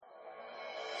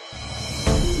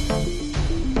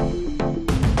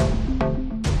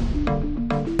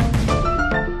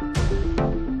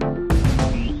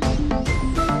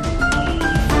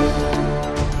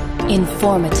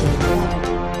Informative.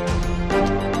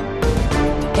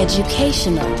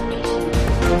 Educational.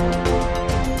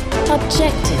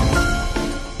 Objective.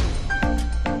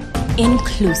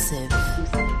 Inclusive.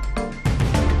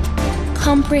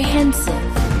 Comprehensive.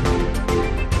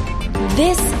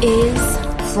 This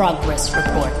is Progress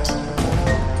Report.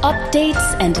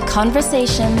 Updates and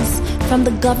conversations from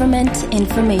the Government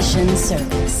Information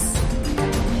Service.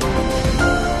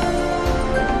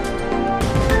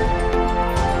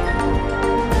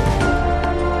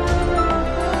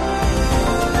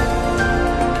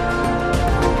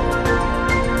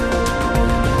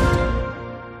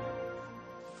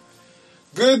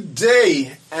 Good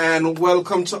day and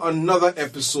welcome to another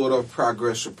episode of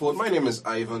Progress Report. My name is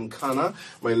Ivan Khanna,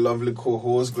 my lovely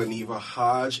co-host Gleneva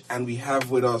Hodge, and we have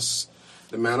with us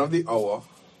the man of the hour.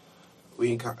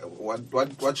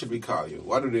 What should we call you?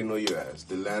 What do they know you as?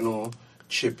 Delano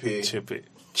Chippy. He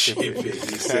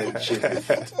said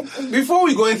Chippy. Before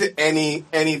we go into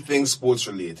anything sports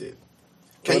related,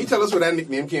 can you tell us where that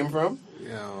nickname came from?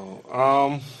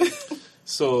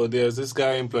 So there's this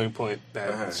guy in Blowing Point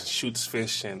that shoots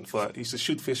fish, and he used to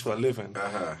shoot fish for a living.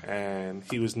 And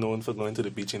he was known for going to the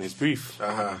beach in his brief.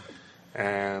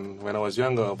 And when I was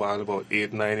younger, about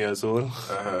 8, 9 years old,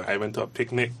 I went to a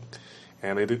picnic,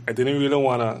 and I didn't really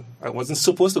want to. I wasn't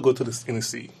supposed to go to the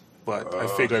sea, but I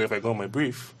figured if I go in my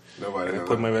brief, and I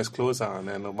put my best clothes on,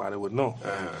 then nobody would know.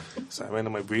 So I went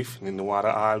in my brief in the water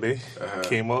all day.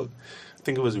 Came out. I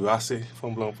think it was Rossi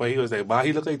from Blowing Point. He was like, "Bah,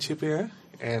 he look like Chippy, eh?"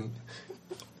 And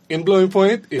in Blowing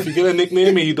Point, if you get a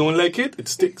nickname and you don't like it, it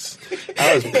sticks.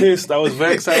 I was pissed. I was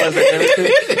vexed. I was like,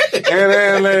 everything.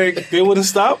 And then, they wouldn't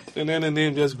stop. And then the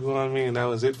name just grew on me, and that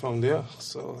was it from there.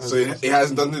 So it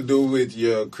has nothing to do with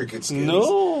your cricket skills?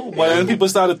 No. But then people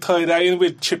started tie-dyeing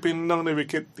with chipping down the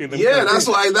wicket. That's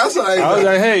why. I was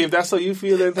like, hey, if that's how you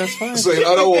feel, then that's fine. So in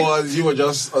other words, you were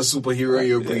just a superhero in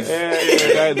your brief.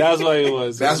 Yeah, that's why it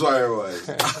was. That's why it was.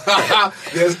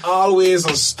 There's always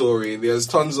a story. There's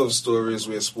tons of stories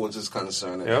where sports is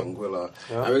concerned in Anguilla.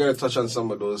 And we're going to touch on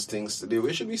some of those things today.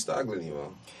 Where should we start,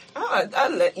 Gleneva?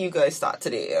 I'll let you guys start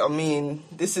today. I mean,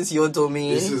 this is your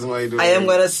domain. This is my domain. I am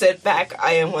going to sit back.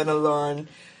 I am going to learn.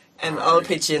 And I'll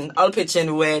pitch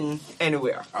in when,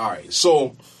 anywhere. All right.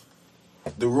 So,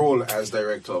 the role as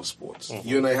director of sports.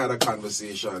 You and I had a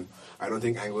conversation. I don't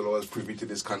think Anguilla was privy to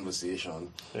this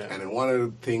conversation. And then one of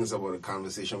the things about the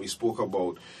conversation, we spoke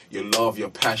about your love, your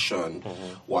passion,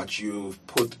 what you've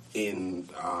put in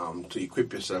to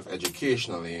equip yourself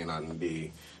educationally and on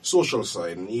the social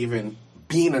side, and even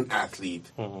being an athlete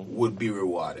would be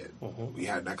rewarded. We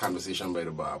had that conversation by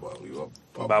the barber. We were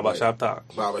Barbershop talk.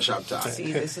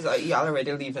 See, this is y'all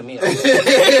already leaving me.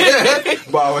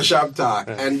 Barbershop talk.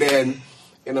 And then,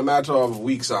 in a matter of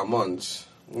weeks or months,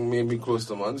 maybe close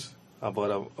to months,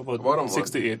 about a month. 6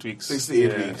 to 8 weeks. 6 to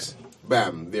 8 weeks.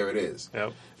 Bam, there it is.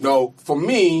 Yep. Now, for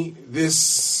me,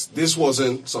 this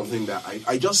wasn't something that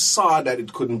I just saw that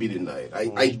it couldn't be denied.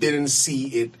 I didn't see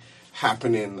it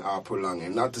happening or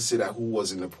prolonging. Not to say that who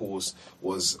was in the post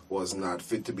was not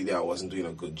fit to be there, wasn't doing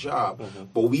a good job,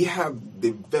 but we have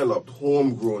developed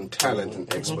homegrown talent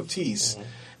and expertise,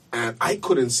 and I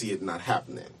couldn't see it not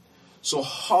happening. So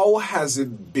how has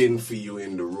it been for you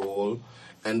in the role?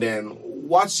 And then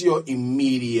what's your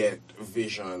immediate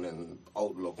vision and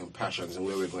outlook and passions and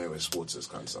where we're going with sports is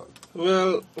concerned?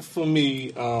 Well, for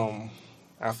me,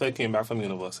 after I came back from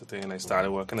university and I started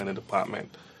working in the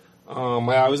department,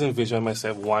 I always envisioned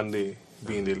myself one day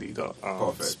being the leader.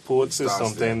 Sports is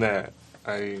something that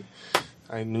I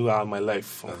knew all my life,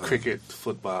 from cricket,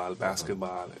 football,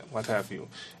 basketball, what have you.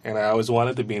 And I always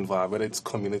wanted to be involved, whether it's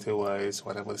community-wise,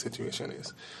 whatever the situation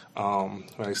is. When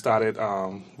I started,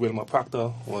 Wilma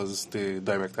Proctor was the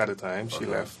director at the time. She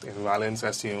left, and Rollins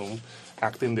assumed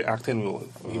the acting role.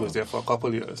 He was there for a couple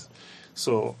of years.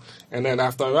 So, and then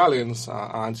after Rollins,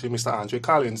 Mr. Andre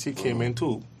Collins, he came in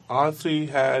too. All three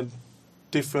had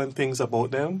different things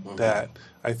about them that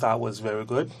I thought was very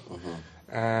good.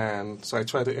 And so I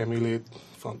tried to emulate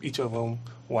from each of them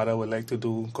what I would like to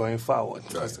do going forward.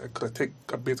 Because I could take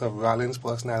a bit of Rollins'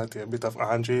 personality, a bit of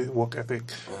Andre work ethic,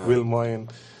 Wilma,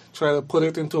 and try to put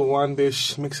it into one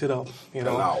dish, mix it up, you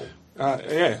know.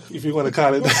 If you want to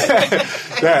call it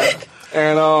that.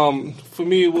 And for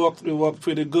me, it worked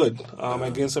pretty good. I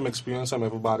gained some experience from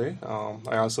everybody.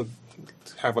 I also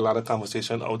have a lot of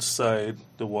conversation outside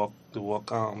the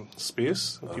work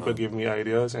space. People give me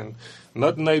ideas, and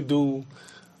nothing I do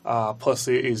per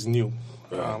se is new.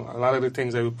 A lot of the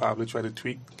things I would probably try to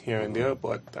tweak here and there,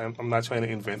 but I'm not trying to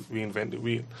reinvent the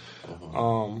wheel.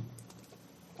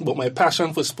 But my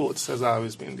passion for sports has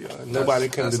always been there. Nobody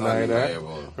can deny that.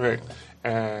 Right.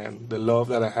 and the love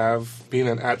that I have being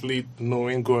an athlete,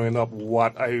 knowing growing up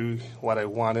what I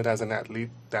wanted as an athlete,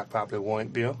 that probably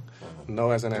weren't there.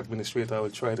 Now as an administrator, I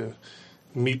will try to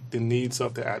meet the needs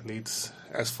of the athletes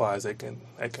as far as I can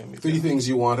meet. 3 things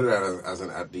you wanted as an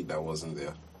athlete that wasn't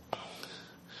there.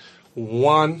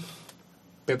 1,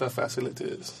 better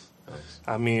facilities. Nice.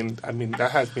 I mean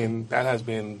that has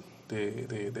been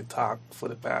the talk for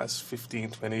the past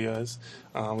 15, 20 years.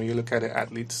 When you look at the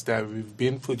athletes that we've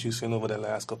been producing over the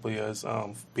last couple of years,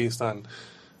 based on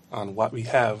what we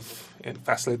have in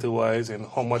facility-wise and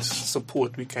how much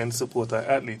support we can support our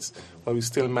athletes, but we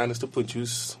still manage to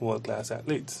produce world-class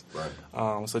athletes.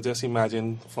 Right. So just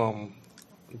imagine from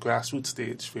grassroots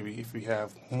stage, maybe if we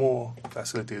have more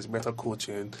facilities, better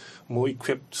coaching, more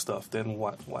equipped stuff, then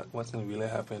what can really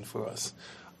happen for us?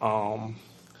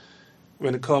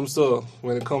 When it comes to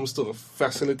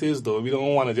facilities, though, we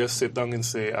don't want to just sit down and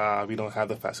say we don't have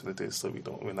the facilities, so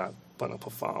we're not gonna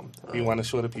perform. Right. We want to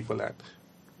show the people that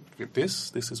with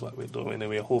this is what we're doing, and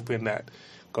we're hoping that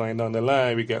going down the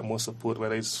line we get more support,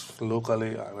 whether it's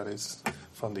locally or whether it's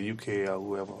from the UK or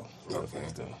whoever. Okay.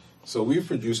 So we've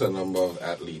produced a number of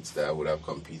athletes that would have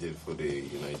competed for the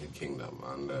United Kingdom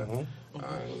and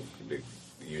the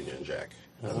Union Jack,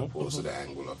 as opposed to the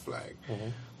angular flag.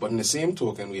 But in the same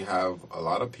token, we have a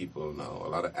lot of people now, a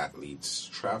lot of athletes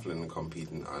traveling and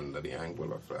competing under the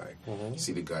angular flag. You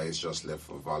see the guys just left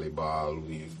for volleyball.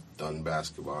 We've done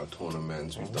basketball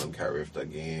tournaments. We've done Carifta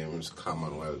Games,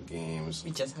 Commonwealth Games. We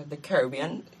just had the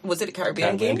Caribbean. Was it the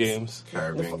Caribbean Games?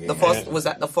 Caribbean Games. The first, was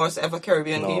that the first ever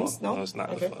Caribbean Games? No, it's not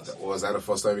the first. Was that the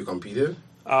first time we competed?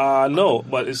 No,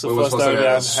 but it's the first time we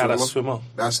have had a swimmer.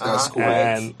 That's cool.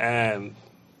 And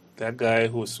that guy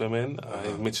who's swimming,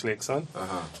 Mitch Lake's son,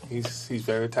 he's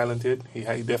very talented. He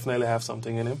definitely have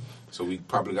something in him. So we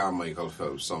probably got Michael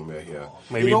Phelps somewhere here.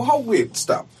 Maybe. You know how? Wait,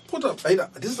 stop. Put up.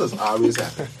 This does always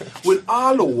happen. With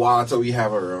all the water we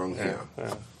have around here,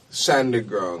 Sandy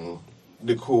Ground,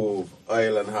 the Cove,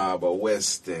 Island Harbour,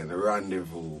 Weston,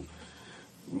 Rendezvous,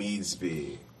 Meads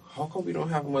Bay. How come we don't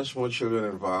have much more children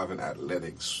involved in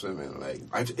athletics, swimming?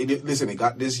 Listen, he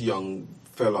got this young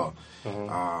fella.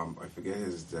 I forget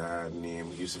his dad's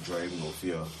name. He used to drive no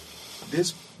fear.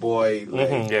 This boy,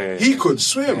 he could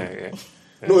swim.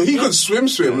 No, he could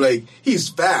swim. Like, he's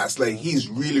fast. Like, he's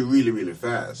really, really, really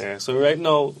fast. Yeah, so right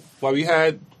now, what we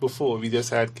had before, we just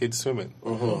had kids swimming.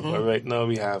 But right now,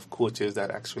 we have coaches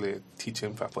that actually teach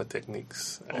him proper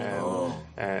techniques.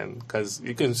 And because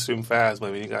you can swim fast,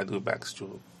 but when you got to do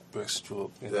backstroke,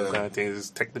 breaststroke, kind of things, it's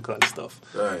technical and stuff.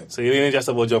 Right. So it ain't just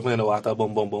about jumping in the water,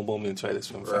 boom, boom, boom, boom, and try to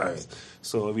swim fast.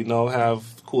 So we now have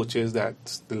coaches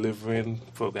that's delivering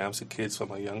programs to kids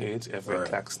from a young age. Everett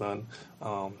Claxton,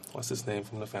 what's his name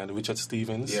from the family? Richard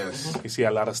Stevens. Yes. You see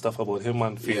a lot of stuff about him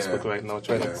on Facebook right now,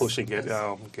 trying to push and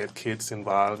get kids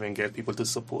involved and get people to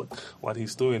support what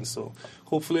he's doing. So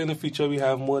hopefully in the future we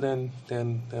have more than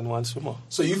one swimmer.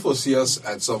 So you foresee us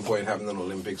at some point having an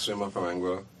Olympic swimmer from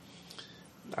Angola?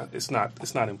 It's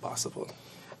not impossible.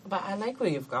 But I like where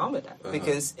you've gone with that,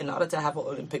 because in order to have an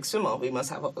Olympic swimmer, we must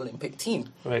have an Olympic team.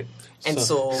 Right. And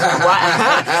so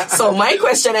my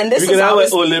question, and this we is... We can have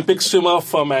an Olympic swimmer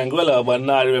from Angola, but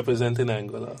not representing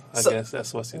Angola. I guess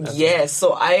that's what's in that. Yeah,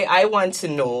 so I want to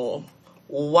know,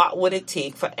 what would it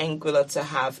take for Angola to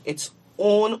have its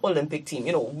own Olympic team?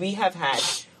 You know, we have had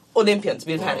Olympians.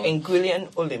 We've had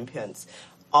Anguillan Olympians,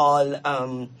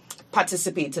 all...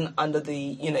 participating under the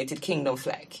United Kingdom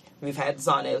flag. We've had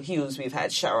Zarnell Hughes, we've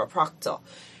had Shara Proctor.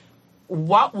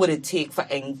 What would it take for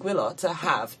Anguilla to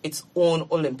have its own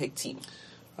Olympic team?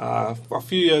 A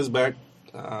few years back,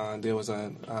 there was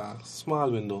a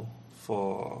small window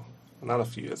for, not a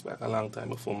few years back, a long time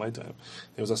before my time,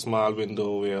 there was a small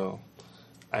window where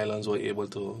islands were able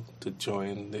to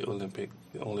join the Olympic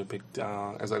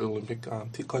as an Olympic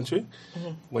country,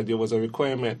 but there was a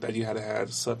requirement that you had to have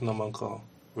a certain amount of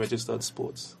registered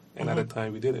sports, and at the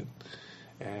time we didn't,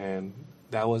 and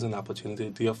that was an opportunity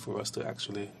there for us to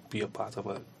actually be a part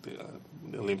of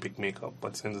the Olympic makeup.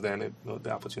 But since then, the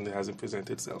opportunity hasn't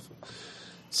presented itself.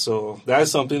 So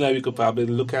that's something that we could probably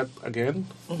look at again.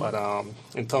 But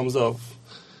in terms of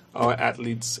our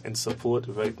athletes and support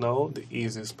right now, the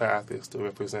easiest path is to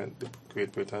represent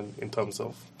Great Britain in terms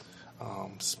of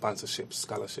sponsorships,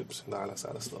 scholarships, and all that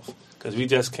sort of stuff. Because we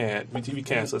just can't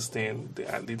sustain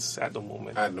the athletes at the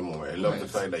moment. At the moment. I love the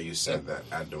fact that you said that,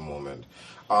 at the moment.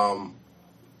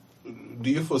 Do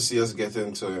you foresee us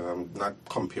getting to, not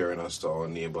comparing us to our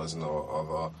neighbors and our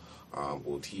other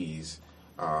OTs,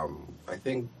 I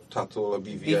think Tato or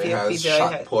BVI has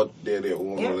shot put their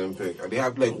own Olympic. They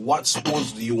have what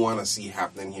sports do you want to see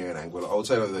happening here in Angola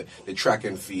outside of the track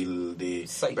and field, the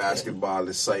basketball,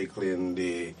 the cycling,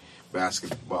 the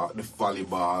basketball, the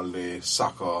volleyball, the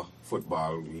soccer,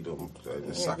 football? We don't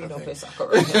play soccer.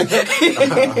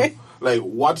 Right?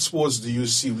 What sports do you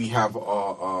see we have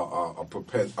a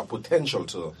potential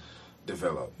to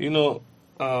develop?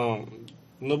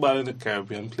 Nobody in the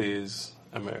Caribbean plays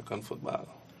American football,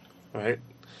 right?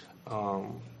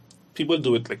 People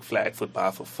do it like flag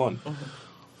football for fun.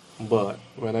 Mm-hmm. But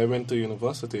when I went to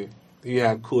university, we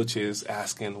had coaches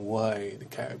asking why the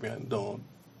Caribbean don't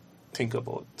think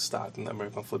about starting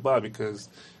American football, because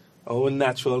our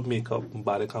natural makeup and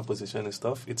body composition and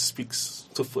stuff, it speaks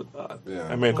to football.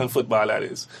 Yeah. American football, that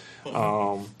is.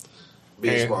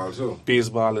 Baseball too.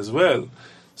 Baseball as well.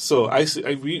 So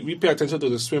we pay attention to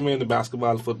the swimming, the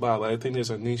basketball, football, but I think there's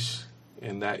a niche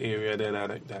in that area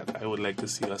that I would like to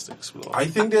see us explore. I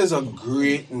think there's a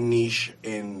great niche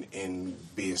in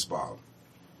baseball.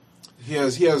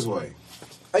 Here's why.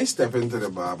 I step into the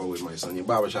barber with my son. Your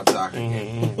barbershop talking,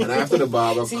 and after the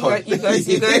barber cut, you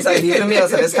guys are leaving me out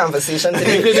of this conversation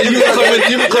today.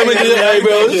 you come into your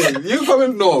eyebrows. You come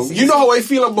in. No, you know how I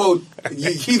feel about.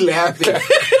 He laughing.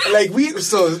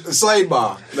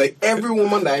 Sidebar. Like every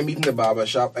woman that I meet in the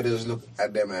barbershop, I just look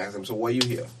at them and ask them, "So why you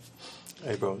here?"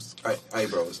 Eyebrows.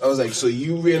 Eyebrows. I was like, so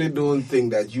you really don't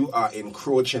think that you are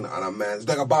encroaching on a man's?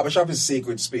 Like a barbershop is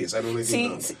sacred space. I don't know if you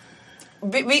know.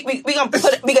 We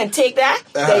gonna take that,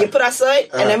 then you put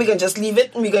aside, and then we can just leave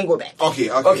it, and we gonna go back. Okay,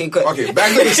 good. Okay,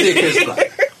 back to the sacred spot.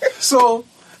 So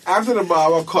after the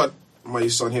barber cut my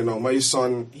son here now, my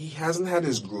son, he hasn't had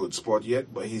his growth spurt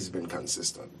yet, but he's been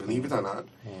consistent. Believe it or not,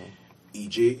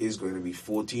 EJ is going to be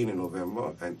 14 in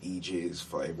November, and EJ is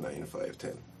 5'9",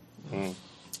 5'10".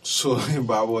 So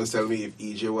Baba was telling me if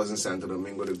EJ wasn't Santo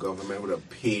Domingo, the government would have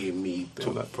paid me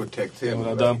to protect him. Would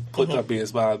have done put a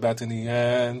baseball bat in the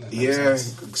hand. Yeah,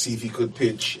 see if he could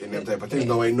pitch and that type of thing.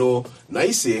 Now I know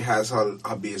Nice has her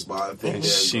baseball thing. And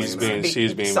she's been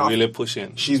really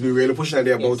pushing. She's been really pushing, and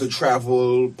they're about to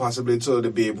travel possibly to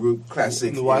the Babe Ruth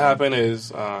Classic. What happened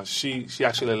is she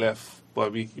actually left,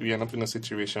 but we end up in a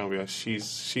situation where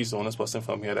she's the honest person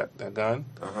from here that gone.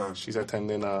 She's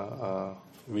attending a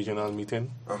regional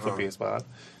meeting for baseball,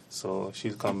 so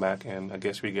she's come back, and I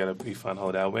guess we get a brief on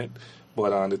how that went.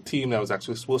 But the team that was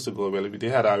actually supposed to go, they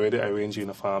had already arranged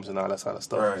uniforms and all that sort of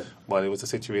stuff. Right. But it was a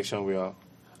situation where,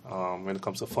 when it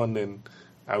comes to funding,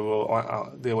 they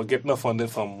were getting the funding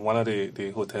from one of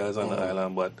the hotels on the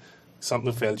island, but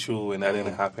something fell through and that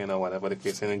didn't happen or whatever the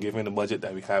case. And given the budget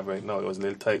that we have right now, it was a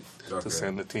little tight to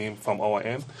send the team from our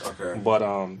end. Okay. But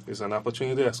it's an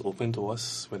opportunity that's open to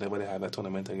us whenever they have that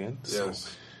tournament again. Yes. So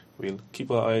we'll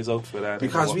keep our eyes out for that.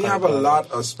 Because we have a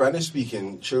lot of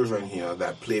Spanish-speaking children here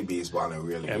that play baseball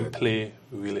and play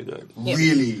really good. Yeah.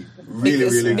 Really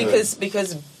good.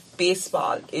 Because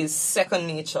baseball is second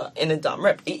nature in the Dom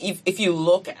Rep. If you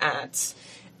look at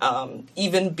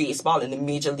even baseball in the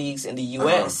major leagues in the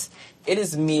U.S., it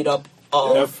is made up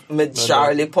of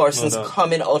majority persons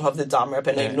coming out of the Dom Rep,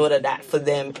 and I know that for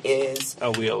them is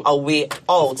a way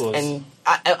out. And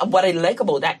what I like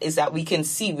about that is that we can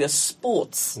see where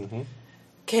sports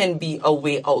can be a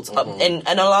way out. And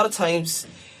a lot of times,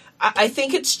 I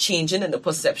think it's changing in the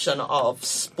perception of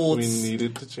sports. We need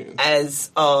it to change.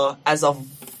 As a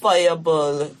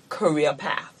viable career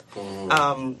path.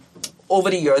 Over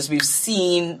the years, we've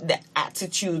seen the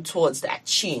attitude towards that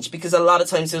change, because a lot of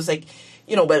times it was like,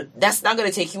 but that's not going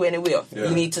to take you anywhere. Yeah.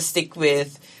 You need to stick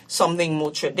with something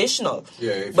more traditional.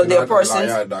 Yeah, but there are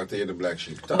persons, doctor, you're the black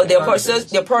sheep. But there are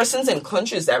persons in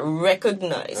countries that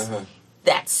recognize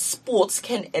that sports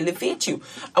can elevate you.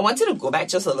 I wanted to go back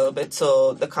just a little bit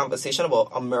to the conversation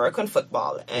about American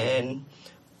football and.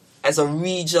 As a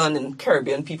region and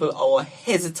Caribbean people, our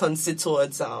hesitancy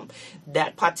towards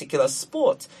that particular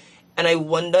sport. And I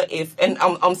wonder if, and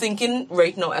I'm thinking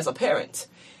right now as a parent,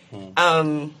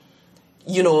 American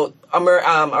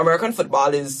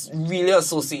football is really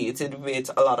associated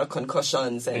with a lot of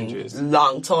concussions and injuries,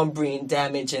 long-term brain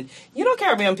damage. And,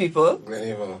 Caribbean people,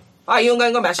 you ain't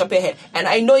going to mash up your head. And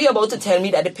I know you're about to tell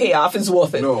me that the payoff is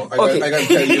worth it. No, I can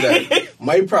tell you that.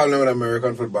 My problem with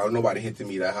American football, nobody hitting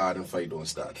me that hard and fight don't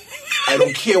start. I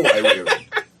don't care what I wear.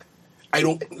 I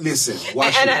don't listen.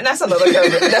 Watch and that's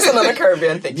another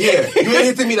Caribbean thing. Yeah, you ain't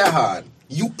hitting me that hard.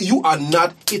 You are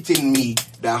not hitting me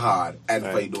that hard and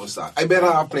fight don't start. I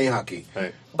better have playing hockey.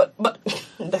 Right. But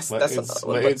that's another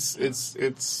one.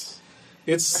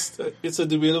 It's a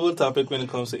debatable topic when it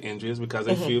comes to injuries, because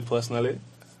I feel personally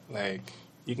like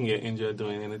you can get injured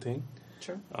doing anything.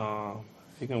 True.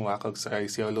 You can walk outside,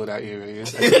 see how low that area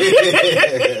is. I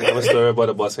have a story about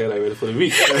the bus head I ready for the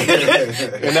week.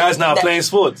 And that's not playing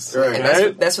sports.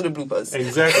 Right? That's for the bloopers.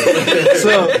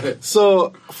 Exactly.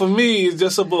 So for me, it's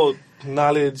just about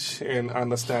knowledge and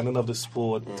understanding of the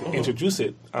sport to introduce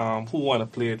it. Who want to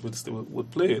play it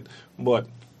would play it. But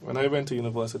when I went to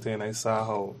university and I saw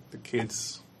how the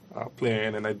kids are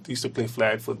playing, and I used to play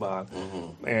flag football,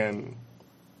 and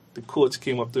the coach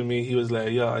came up to me, he was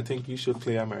like, "Yeah, I think you should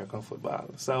play American football."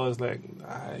 So I was like,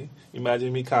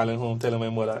 imagine me calling home, telling my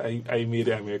mother I made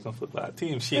the American football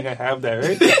team. She ain't gonna have that,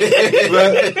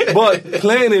 right? but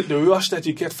playing it, the rush that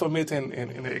you get from it and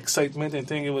the excitement and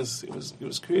thing, it was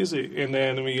crazy. And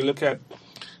then when you look at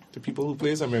the people who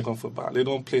plays American football, they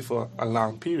don't play for a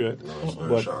long period,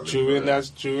 but during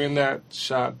that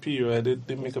short period,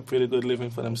 they make a pretty good living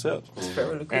for themselves. It's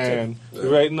very lucrative.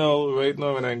 And right now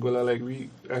in Angola, like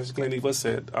as Glenn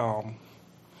said,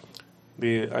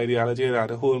 the ideology that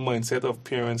the whole mindset of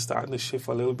parents starting to shift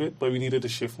a little bit, but we needed to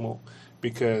shift more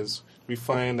because we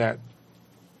find that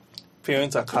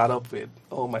parents are caught up with,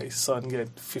 oh, my son get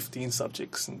 15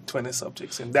 subjects and 20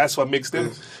 subjects, and that's what makes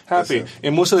them happy.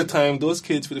 And most of the time, those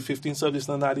kids with the 15 subjects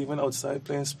are not even outside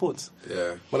playing sports.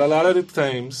 Yeah. But a lot of the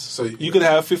times, so you could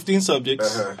have 15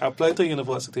 subjects, apply to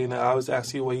university, and I always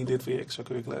ask you what you did for your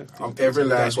extracurricular activities. Every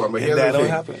last one. But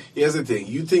here's the thing.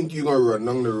 You think you're going to run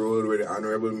down the road where the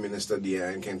Honorable Minister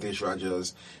Diane Kentish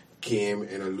Rogers came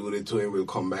and alluded to, and we'll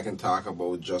come back and talk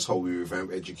about just how we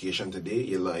revamp education today.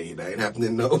 You're like, that ain't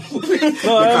happening now. No,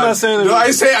 I'm not saying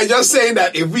that. I'm just saying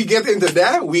that if we get into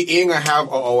that, we ain't gonna have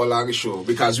an hour-long show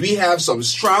because we have some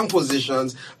strong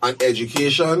positions on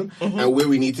education and where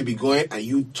we need to be going, and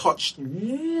you touched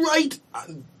right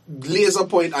laser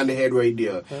point on the head right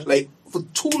there. Like, for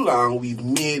too long, we've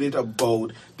made it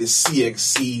about the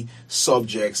CXC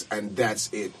subjects, and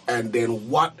that's it. And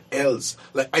then what else?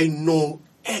 Like, I know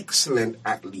excellent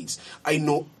athletes. I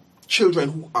know children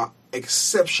who are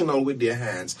exceptional with their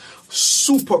hands,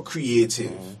 super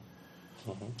creative.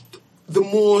 The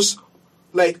most,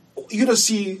 like, you don't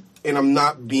see, and I'm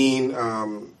not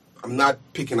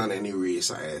picking on any race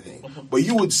or anything, but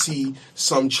you would see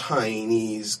some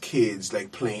Chinese kids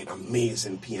like playing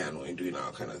amazing piano and doing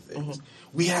all kind of things.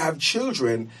 We have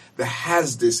children that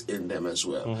has this in them as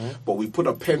well, but we put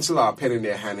a pencil or a pen in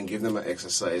their hand and give them an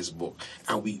exercise book,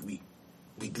 and we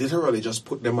literally just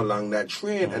put them along that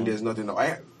train, and there's nothing.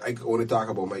 I only talk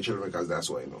about my children because that's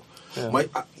what I know.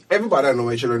 Yeah. Everybody I know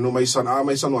my children know my son. All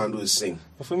my son want to do is sing.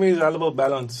 For me, it's all about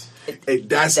balance.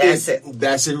 That's it.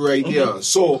 That's it right there.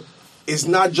 So it's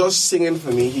not just singing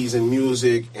for me. He's in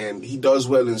music and he does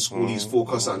well in school. He's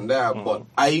focused on that. But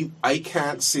I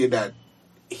can't say that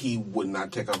he would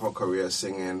not take up a career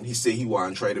singing. He said he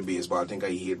want to try the baseball. I think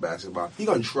he hate basketball. He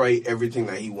gonna try everything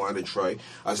that he want to try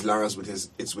as long as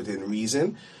it's within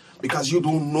reason, because you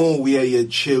don't know where your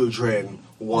children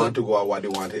want to go or what they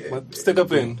want to. But stick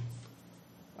up in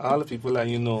all the people that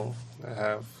you know that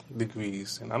have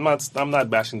degrees, and I'm not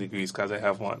bashing degrees because I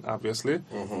have one, obviously,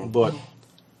 but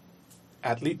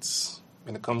athletes,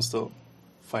 when it comes to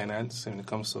finance, and when it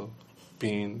comes to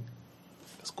being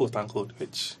quote unquote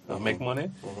rich or make money,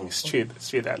 straight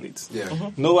athletes.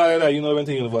 Nobody that went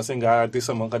to university and got this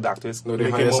amount of doctors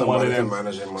making more money than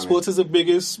managing money. Sports is the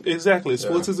biggest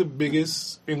Sports is the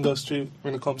biggest industry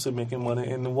when it comes to making money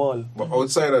in the world. But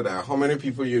outside of that, how many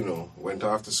people you know went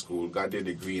off to school, got their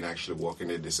degree, and actually work in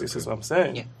their discipline? This is what I'm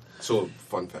saying. Yeah. So,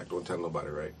 fun fact, don't tell nobody,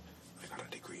 right? I got a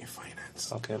degree in finance.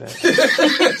 Okay, then. So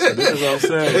this is what I'm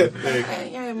saying.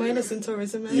 Like, mine is in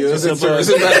tourism management. Yours in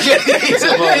tourism management.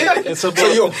 It's about so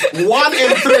you're 1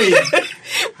 in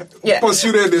 3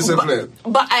 pursue their discipline.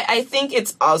 But I think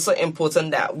it's also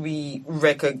important that we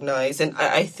recognize, and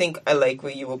I think I like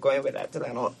where you were going with that,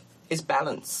 Delano, is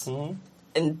balance.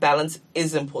 And balance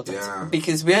is important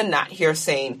because we're not here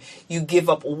saying you give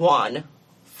up one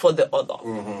for the other.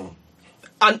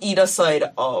 On either side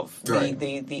of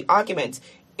the argument,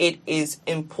 it is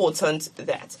important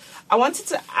that I wanted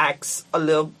to ask a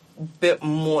little bit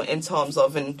more in terms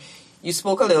of, and you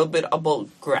spoke a little bit about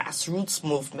grassroots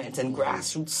movement and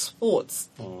grassroots sports.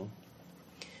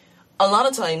 A lot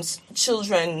of times,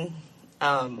 children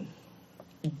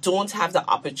don't have the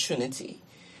opportunity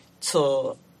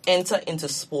to enter into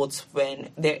sports when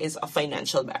there is a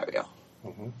financial barrier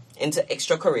into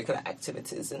extracurricular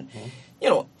activities. And,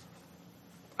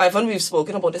 Ivan, we've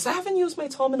spoken about this. I haven't used my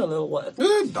Tom in a little while.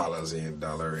 Dollars in,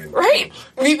 dollar in. Right.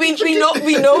 We know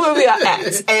where we are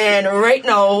at. And right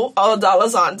now, our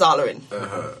dollars aren't dollaring.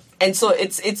 And so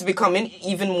it's becoming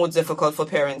even more difficult for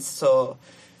parents to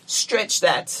stretch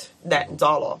that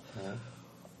dollar.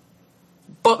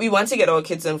 But we want to get our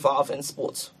kids involved in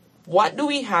sports. what do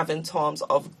we have in terms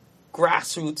of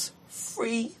grassroots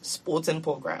free sporting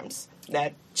programs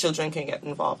that children can get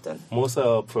involved in? Most of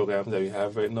our programs that we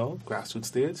have right now, grassroots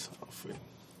stage, are free.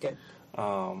 Good.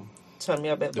 Tell me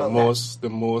a bit about that.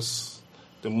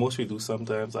 The most we do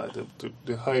sometimes,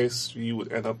 the highest you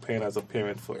would end up paying as a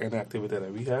parent for any activity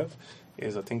that we have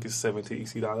is, I think, it's $70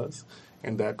 EC,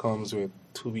 and that comes with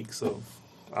 2 weeks of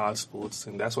all sports,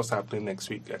 and that's what's happening next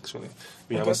week. Actually,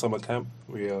 we have a summer camp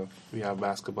where we have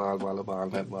basketball, volleyball,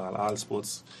 netball, all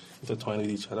sports intertwined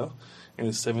with each other, and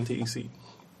it's $70 EC.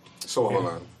 So hold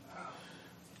on.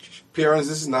 Parents,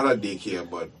 this is not a daycare,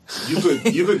 but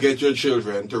you could get your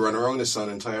children to run around the sun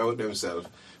and tire out themselves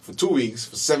for 2 weeks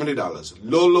for $70.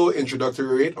 Low introductory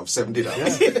rate of $70.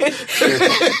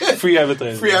 Yeah. Free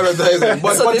advertising. Free advertising.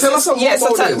 But tell us something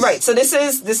about this. Right. So this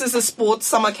is a sports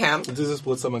summer camp. This is a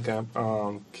sports summer camp.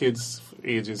 Kids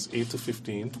ages 8 to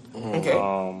 15.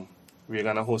 Okay. We're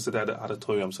going to host it at the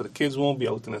auditorium, so the kids won't be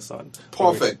out in the sun.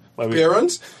 Perfect.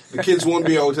 Parents, the kids won't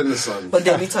be out in the sun. But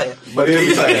they'll be tired.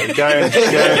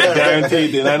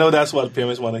 Guaranteed. And I know that's what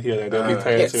parents want to hear. That they'll be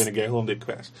tired, so when they get home, they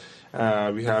crash.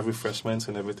 We have refreshments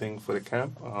and everything for the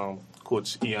camp.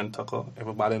 Coach Ian Tucker,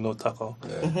 everybody know Tucker.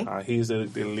 Yeah. He's the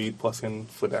lead person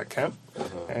for that camp.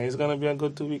 And it's going to be a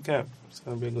good 2-week camp. It's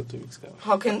going to be a good 2 weeks camp.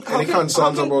 Any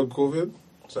concerns about COVID?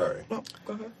 Sorry. No,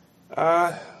 go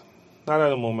ahead. Not at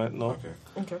the moment, no.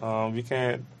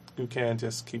 Okay. We can't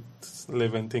just keep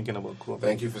living thinking about COVID.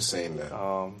 Thank you for saying that.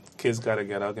 Kids gotta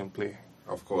get out and play.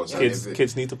 Of course.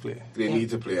 Kids need to play. They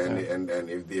need to play, and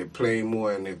if they're playing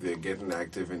more and if they're getting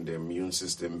active and their immune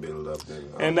system build up, then.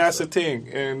 And that's the thing,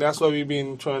 and that's why we've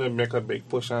been trying to make a big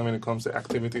push on when it comes to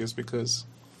activities, because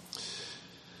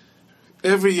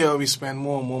every year we spend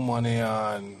more and more money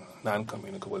on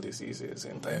non-communicable diseases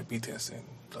and diabetes and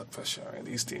blood pressure and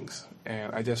these things,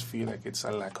 and I just feel like it's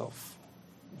a lack of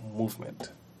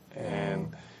movement,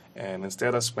 and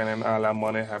instead of spending all our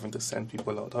money having to send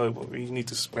people out, we need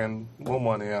to spend more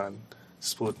money on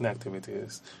sporting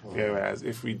activities, whereas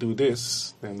if we do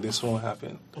this, then this won't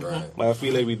happen. Right. But I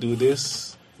feel like we do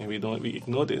this and we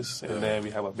ignore this, and then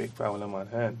we have a big problem on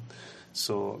hand.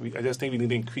 So I just think we need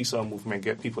to increase our movement,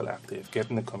 get people active, get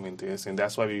in the communities, and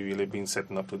that's what we've really been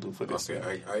setting up to do for this.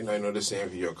 Okay, I know the same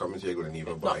for your community,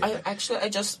 Gleneva, but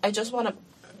I just want to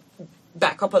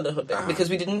back up a little bit because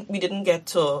we didn't get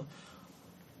to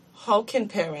how can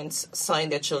parents sign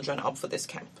their children up for this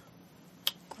camp?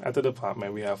 At the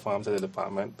department, we have forms at the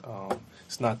department.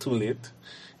 It's not too late.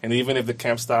 And even if the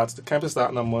camp is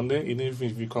starting on Monday, even if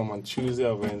you come on Tuesday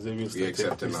or Wednesday, we'll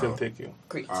still take you.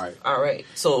 Great. All right.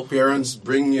 So parents,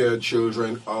 bring your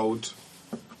children out.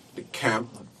 The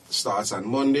camp starts on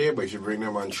Monday, but if you bring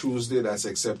them on Tuesday, that's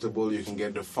acceptable. You can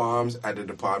get the forms at the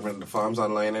department. The forms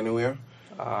online anywhere?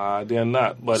 They're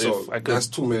not. But so if I could, that's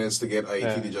 2 minutes to get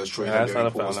IT to just show you how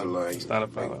to post the line. It's not a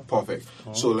problem. Perfect.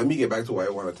 So let me get back to what I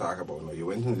want to talk about now. You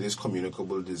went into this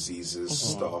communicable diseases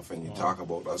stuff, and you talk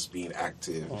about us being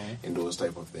active and those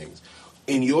type of things.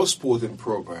 In your sporting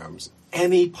programs,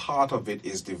 any part of it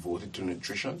is devoted to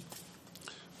nutrition?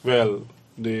 Well,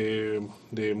 the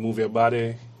Move Your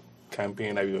Body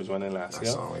campaign that we was running last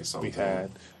year,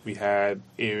 we had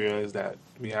areas that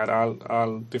we had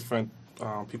all different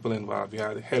people involved. We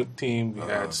had a health team, we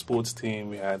had sports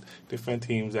team, we had different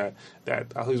teams that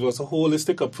it was a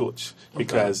holistic approach,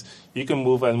 because you can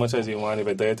move as much as you want. If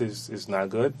a diet is not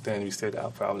good, then we still have a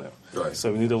problem. Right.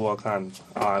 So we need to work on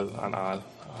all.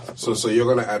 So you're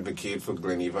going to advocate for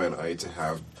Gleneva and I to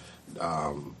have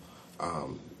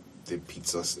the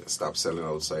pizza stop selling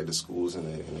outside the schools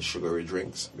and the sugary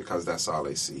drinks, because that's all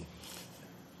I see.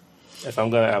 If I'm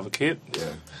going to advocate?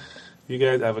 Yeah. You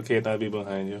guys advocate, I'll be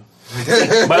behind you.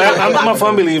 But I'm a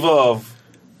firm believer of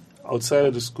outside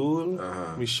of the school,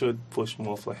 we should push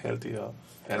more for healthier.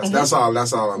 That's all I'm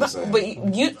saying. But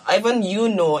Ivan,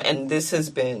 and this has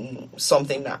been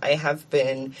something that I have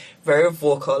been very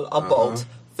vocal about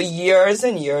for years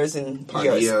and years and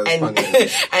years. And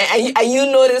you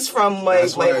know this from my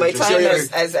time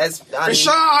as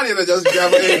Sean, just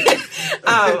grab it.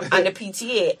 And the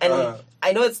PTA. And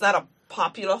I know it's not a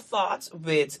popular thought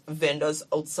with vendors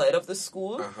outside of the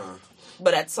school,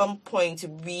 but at some point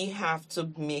we have to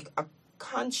make a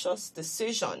conscious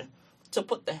decision to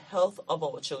put the health of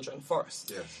our children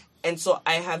first. Yes. And so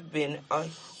I have been a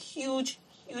huge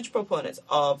proponent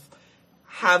of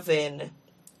having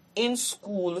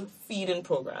in-school feeding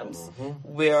programs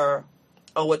where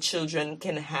our children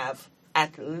can have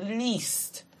at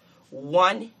least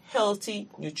one healthy,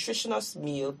 nutritious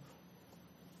meal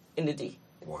in the day.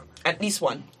 One. At least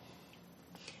one.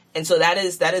 And so that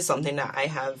is something that I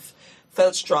have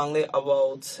felt strongly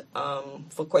about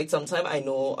for quite some time. I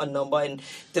know a number, and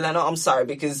Delano, I'm sorry,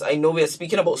 because I know we're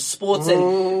speaking about sports,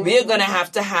 and we're going to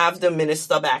have the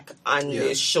minister back on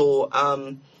this show.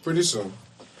 Pretty soon.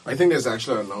 I think there's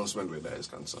actually an announcement where that is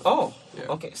concerned. Oh,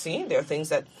 okay. See, there are things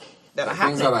that are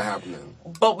happening. Things that are happening.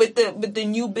 But with the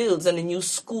new builds and the new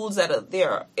schools that are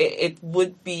there, it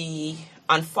would be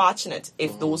unfortunate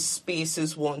if those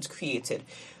spaces weren't created.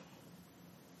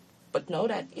 But now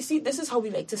that, you see, this is how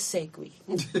we like to segue.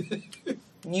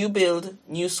 New build,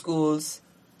 new schools,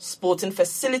 sporting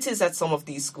facilities at some of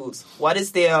these schools. What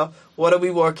is there? What are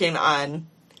we working on?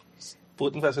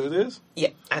 Sporting facilities? Yeah,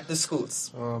 at the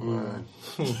schools. Oh, man.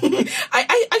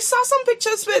 I saw some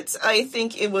pictures with, I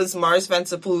think it was Morris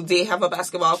Vanderpool. They have a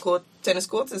basketball court, tennis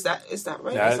court. Is that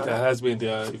right? Yeah, that has been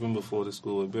there even before the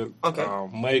school was built. Okay.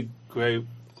 My gripe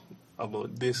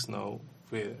about this now,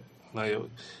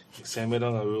 you send me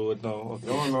down a road now. Okay.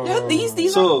 No. Yeah,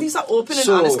 these are open and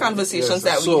honest conversations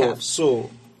that we have.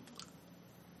 So,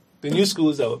 the new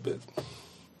schools that were built,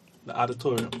 the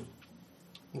auditorium.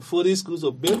 Before these schools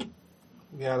were built,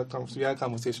 we had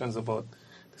conversations about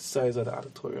the size of the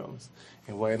auditoriums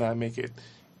and why not make it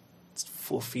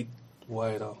 4 feet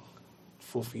wider,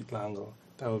 4 feet longer.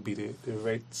 That would be the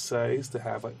right size to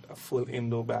have a full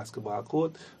indoor basketball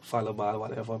court, volleyball,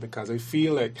 whatever. Because I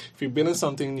feel like if you're building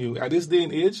something new, at this day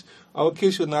and age, our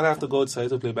kids should not have to go outside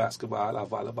to play basketball or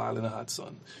volleyball in the hot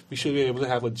sun. We should be able to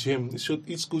have a gym.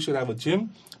 Each school should have a gym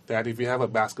that if you have a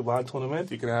basketball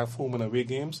tournament, you can have home and away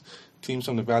games. Teams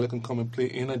from the valley can come and play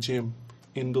in a gym,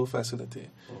 indoor facility.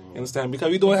 You understand? Because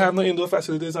we don't have no indoor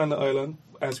facilities on the island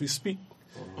as we speak.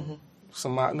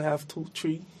 Some Martin have 2,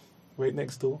 3 right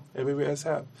next door. Everywhere else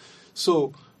have.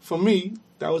 So for me,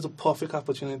 that was a perfect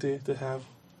opportunity to have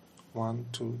 1,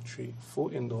 2, 3,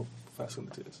 4 indoor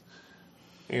facilities.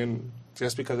 And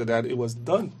just because of that, it was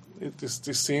done. It's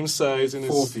the same size and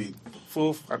 4 feet.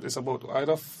 It's about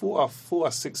either 4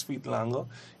 or 6 feet longer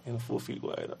and 4 feet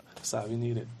wider. That's all we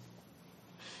needed.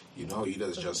 You know, he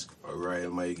does just rile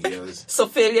my gears. So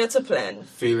failure to plan.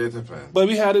 But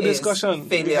we had a discussion.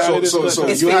 Failure. So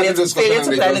you had a discussion. Failure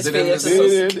to plan is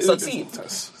failure to succeed.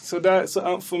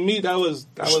 So for me, that was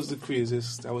the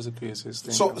craziest. That was the craziest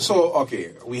thing. So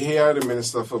okay, we hear the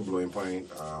minister for Blowing Point.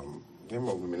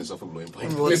 Minister for Blowing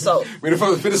Point. Road South.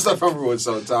 Minister from Road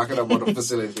South talking about a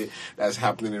facility that's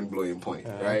happening in Blowing Point,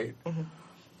 right? Mm-hmm.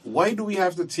 Why do we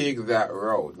have to take that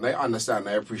route? And I understand,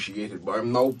 I appreciate it, but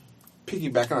I'm now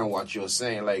piggybacking on what you're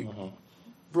saying. Like,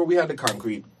 bro, we had the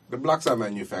concrete. The blocks are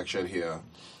manufactured here.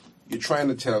 You're trying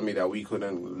to tell me that we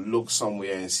couldn't look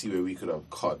somewhere and see where we could have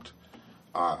cut,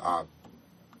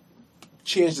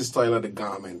 change the style of the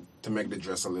garment to make the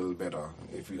dress a little better,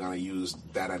 if you're going to use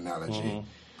that analogy,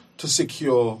 to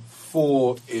secure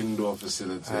 4 indoor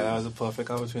facilities. That was a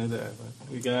perfect opportunity.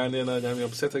 We got in and be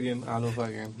upset again, all over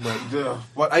again.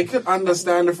 But I could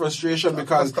understand the frustration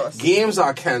because games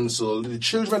are cancelled, the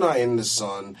children are in the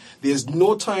sun, there's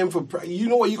no time for... You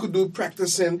know what you could do?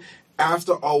 Practicing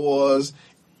after hours,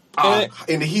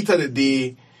 in the heat of the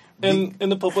day. And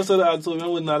the purpose of the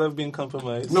auditorium would not have been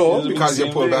compromised. No, because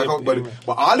you pull back out. But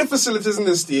all the facilities in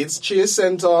the States, Chase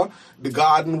Center, the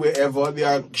Garden, wherever, there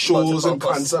are shows and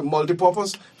concerts,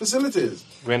 multi-purpose facilities.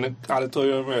 When the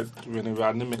auditorium, when the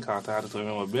Rodney McCarter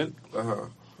auditorium was built,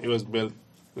 it was built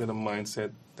with a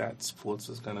mindset that sports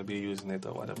was going to be using it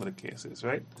or whatever the case is,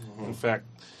 right? Mm-hmm. In fact,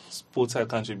 sports had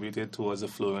contributed towards the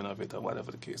flooring of it or whatever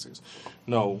the case is.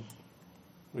 Now,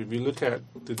 if you look at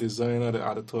the design of the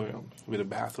auditorium, where the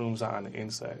bathrooms are on the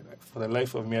inside, for the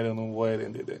life of me, I don't know why they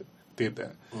did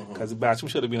that. Because the bathroom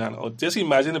should have been on the outside. Just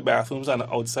imagine the bathrooms on the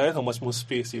outside, how much more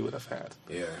space you would have had.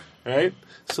 Yeah. Right?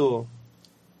 So,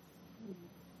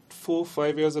 4 or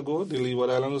 5 years ago, the Leeward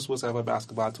Island was supposed to have a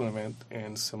basketball tournament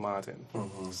in St. Martin.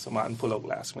 St. Martin pulled out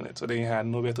last minute, so they had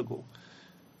nowhere to go.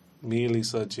 Me,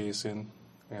 Lisa, Jason,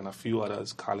 and a few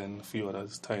others, Colin, a few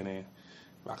others, Tiny,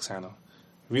 Roxana.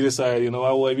 We decided, you know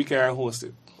what, we can't host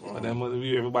it. But then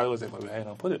everybody was like, well, we ain't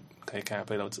gonna put it. Because you can't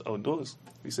play it outdoors.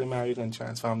 We said, man, you can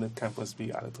transform the campus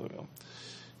be auditorium.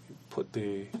 You put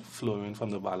the flooring from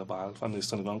the volleyball, from the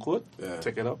Sundown court,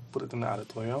 take it up, put it in the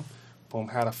auditorium. Boom,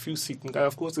 had a few seating.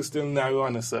 Of course, it's still narrow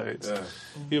on the sides.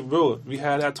 Yeah, bro, we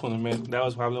had that tournament. That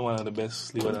was probably one of the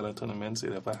best Leeward Island tournaments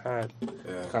it ever had.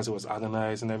 Because it was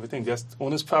organized and everything. Just the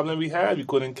only problem we had, we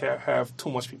couldn't have too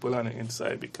much people on the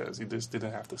inside because we just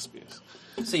didn't have the space.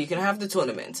 So you can have the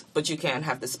tournament, but you can't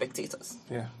have the spectators.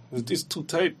 Yeah, it's too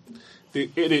tight. The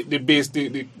base,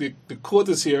 the court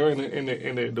is here,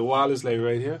 and the wall is like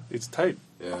right here. It's tight.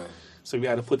 Yeah. So we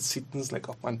had to put seatings like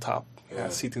up on top. Yeah.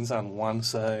 Seatings on one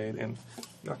side and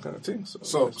that kind of thing.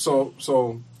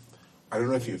 So I don't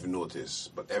know if you've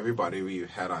noticed, but everybody we've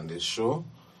had on this show,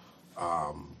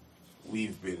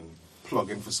 we've been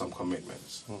plugging for some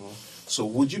commitments. So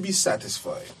would you be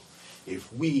satisfied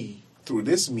if we, through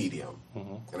this medium,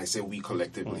 and I say we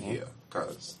collectively here,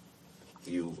 because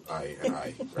you, I, and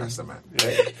I, Rastaman,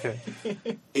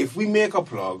 right? If we make a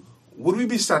plug, would we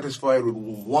be satisfied with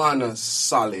one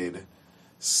solid,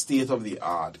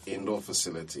 state-of-the-art indoor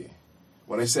facility?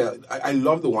 When I say, I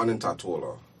love the one in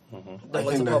Tatola. The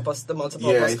multipurpose complex.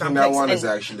 Yeah, I think that one is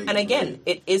actually And again,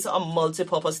 it is a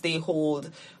multipurpose. They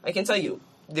hold, I can tell you,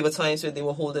 there were times where they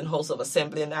were holding House of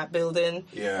Assembly in that building.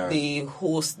 Yeah. They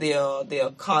host their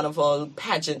carnival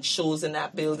pageant shows in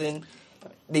that building.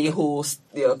 They host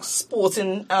their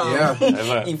sporting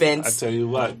events. I tell you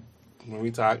what, when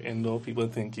we talk indoor, people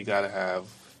think you gotta have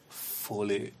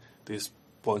fully this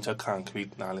bunch of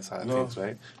concrete and all this other things,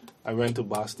 right? I went to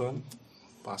Boston.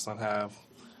 Boston have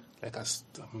like a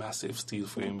massive steel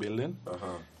frame building.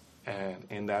 And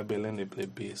in that building, they play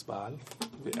baseball,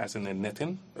 as in the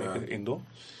netting, indoor,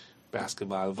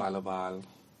 basketball, volleyball,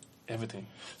 everything.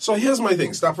 So here's my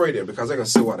thing. Stop right there, because I can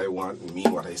say what I want and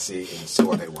mean what I say and say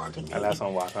what I want and mean. I'll have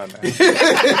some water on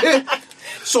that.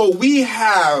 So we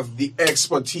have the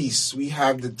expertise, we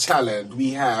have the talent,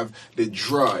 we have the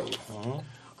drive.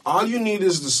 All you need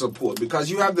is the support, because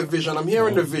you have the vision. I'm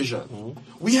hearing the vision.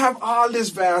 We have all this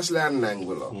vast land in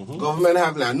Anguilla. Government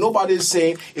have land. Nobody is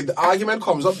saying, if the argument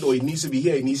comes up, though, it needs to be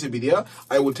here, it needs to be there,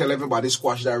 I will tell everybody,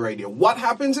 squash that right there. What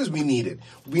happens is we need it.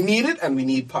 We need it, and we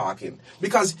need parking.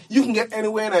 Because you can get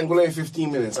anywhere in Anguilla in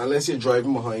 15 minutes, unless you're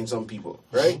driving behind some people,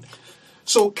 right?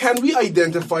 So can we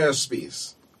identify a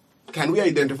space? Can we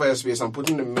identify a space? I'm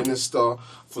putting the Minister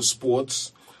for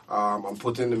Sports, I'm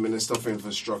putting the Minister for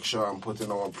Infrastructure, I'm putting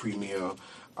our Premier,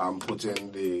 I'm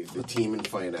putting the team in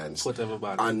finance. Put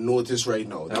everybody. And notice right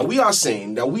now. Now we are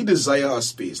saying that we desire a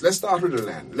space. Let's start with the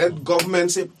land. Let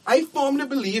government say, I firmly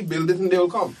believe, build it and they'll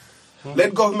come.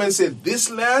 Let government say, this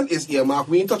land is earmarked.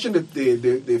 We ain't touching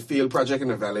the failed project in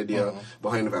the valley there,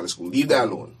 behind the valley school. Leave that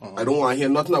alone. I don't want to hear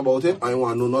nothing about it. I don't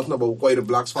want to know nothing about why the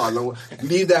blacks fall along.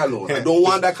 Leave that alone. I don't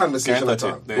want that conversation at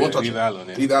all. Don't touch it. That alone,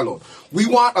 Leave that alone. We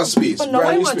want a space. But no,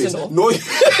 I want space. to know. No.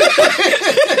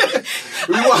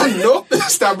 We want,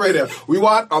 stop right there. We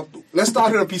want, let's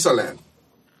start with a piece of land.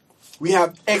 We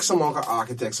have X amount of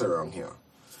architects around here.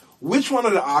 Which one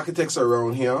of the architects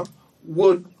around here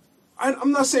would,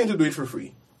 I'm not saying to do it for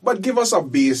free, but give us a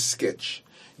base sketch.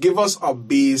 Give us a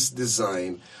base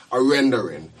design, a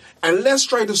rendering. And let's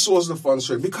try to source the funds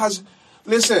for it. Because,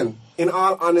 listen, in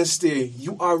all honesty,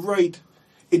 you are right.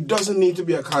 It doesn't need to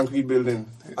be a concrete building.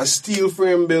 A steel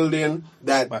frame building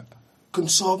that can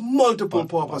serve multiple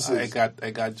purposes. I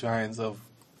got drawings of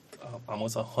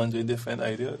almost 100 different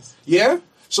ideas. Yeah?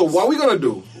 So what we gonna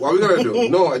do?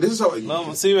 No, this is how. No,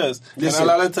 I'm serious. Listen. And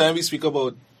a lot of time we speak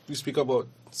about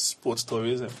sports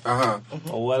tourism.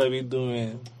 Or what are we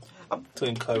doing to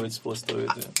encourage sports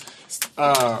tourism?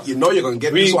 You know you're gonna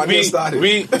get this one here started.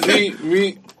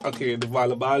 Okay, the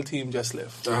volleyball team just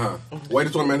left. Why the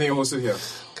tournament ain't hosted here?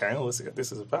 Can't host it.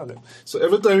 This is a problem. So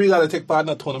every time we gotta take part in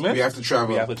a tournament, we have to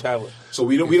travel. So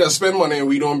we don't spend money and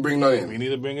we don't bring nothing. We need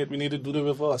to bring it. We need to do the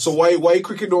reverse. So why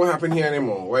cricket don't happen here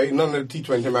anymore? Why none of the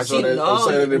T20 matches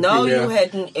outside of the now Premier? you're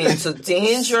heading into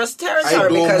dangerous territory. I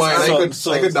don't mind.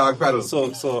 So, I could dog paddle.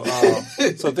 So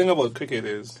the thing about cricket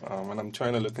is, and I'm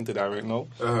trying to look into that right now.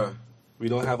 We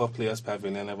don't have a players'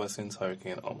 pavilion ever since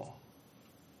Hurricane Irma.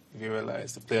 If you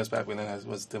realize, the players' pavilion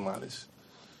was demolished.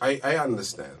 I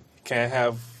understand. You can't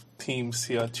have teams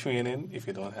here training if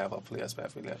you don't have a players'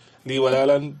 pavilion. Leeward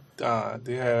Island,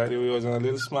 there was a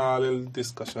little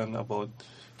discussion about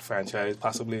franchise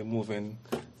possibly moving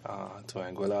to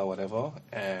Anguilla or whatever,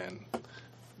 and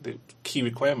the key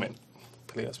requirement,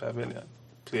 players' pavilion.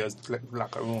 Players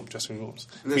locker room, dressing rooms.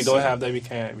 Listen, if we don't have that, we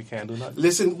can't do nothing.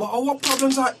 Listen, but our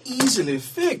problems are easily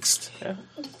fixed. Yeah.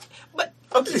 But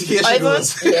okay,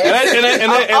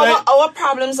 our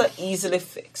problems are easily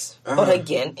fixed. But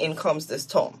again, in comes this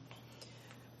term.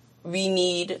 We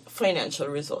need financial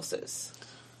resources,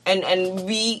 and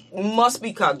we must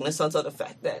be cognizant of the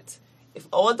fact that if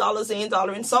our dollars ain't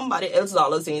dollaring, somebody else's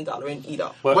dollars ain't dollaring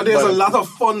either. But there's a lot of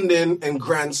funding and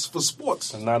grants for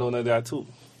sports. And not only that too.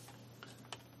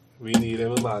 We need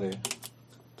everybody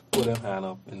to put their hand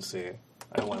up and say,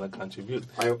 I want to contribute.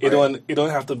 It don't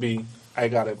have to be, I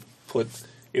got to put,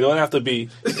 it don't have to be.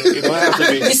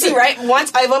 You see, right?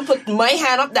 Once Ivan put my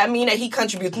hand up, that means that he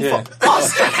contributing for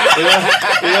us.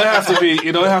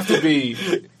 It don't have to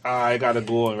be, I got to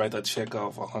go and write a check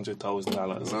of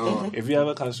 $100,000. No. If you have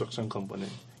a construction company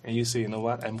and you say, you know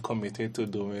what, I'm committed to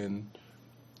doing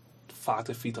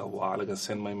 40 feet of wall, I can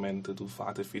send my men to do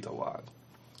 40 feet of wall.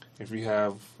 If you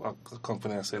have a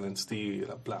company that's selling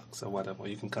steel or blocks or whatever,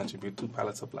 you can contribute 2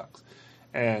 pallets of blocks.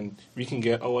 And we can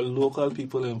get our local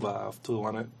people involved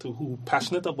who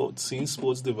passionate about seeing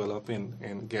sports develop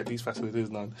and get these facilities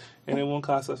done, and it won't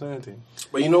cost us anything.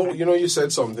 But you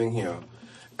said something here,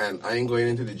 and I ain't going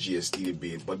into the GST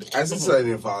debate, but as it's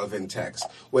an involving tax,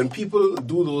 when people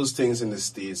do those things in the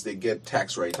States, they get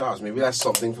tax write-offs. Maybe that's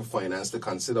something for finance to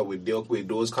consider with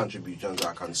those contributions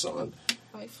are concerned.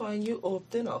 I find you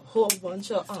open a whole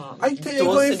bunch of I tell you,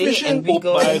 going fishing.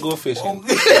 I go fishing.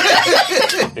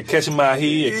 You catch mahi,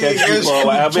 you catch people,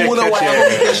 whatever you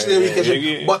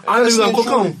catch. But honestly,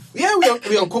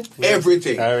 we gonna cook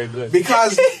everything. Very good.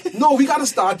 Because we gotta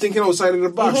start thinking outside of the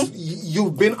box.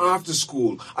 You've been after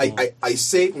school. I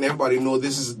say it and everybody know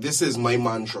this is my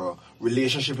mantra.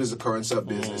 Relationship is the currency of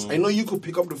business. I know you could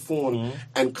pick up the phone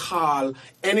and call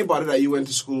anybody that you went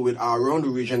to school with around the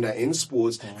region that in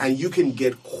sports, and you can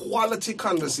get quality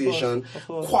conversation,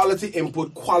 quality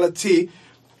input, quality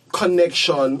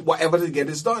connection, whatever to get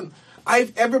this done.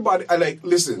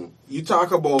 Listen, you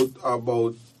talk about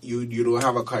you don't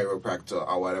have a chiropractor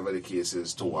or whatever the case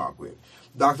is to work with.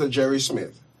 Dr. Jerry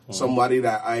Smith, somebody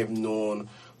that I've known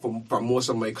from most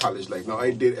of my college life. Now, I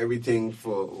did everything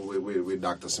with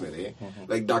Dr. Smith.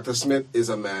 Like, Dr. Smith is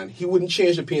a man. He wouldn't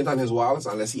change the paint on his walls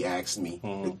unless he asked me.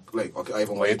 Like, okay,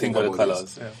 Ivan, what do you think about the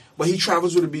colors? Yeah. But he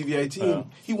travels with the BVI team.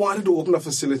 He wanted to open a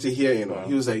facility here,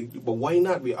 He was like, but why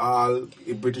not? We all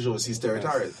in British overseas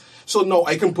territory. Yes. So now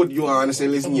I can put you on and say,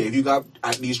 listen, if you got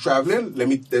at least traveling,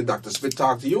 let Dr. Smith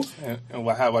talk to you. And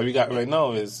what we got right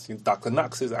now is Dr.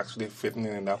 Knox is actually fitting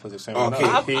in that position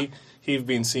right now. He's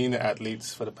been seeing the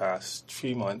athletes for the past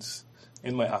 3 months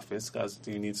in my office because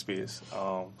you need space.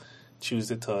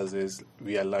 Tuesday, Thursdays,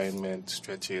 realignment,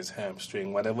 stretches,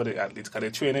 hamstring, whatever the athletes, because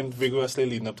they're training vigorously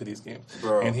leading up to these games.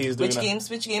 Bro. And he's doing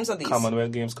Which games are these?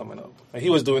 Commonwealth Games coming up. And he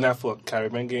was doing that for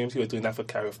Caribbean Games. He was doing that for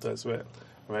Carifta as well.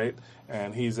 Right?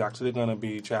 And he's actually going to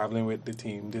be traveling with the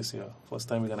team this year. First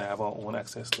time we're going to have our own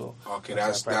access to. Okay,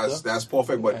 that's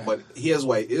perfect. But here's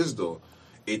why it is, though.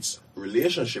 It's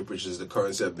relationship, which is the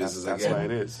currency of business that's again. That's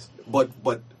why it is.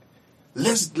 But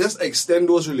let's extend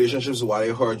those relationships to what I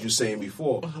heard you saying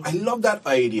before. I love that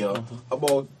idea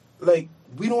about, like,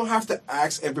 we don't have to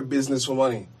ask every business for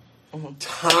money.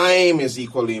 Time is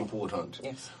equally important.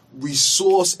 Yes.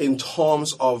 Resource in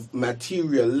terms of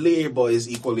material, labor is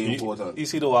equally important. You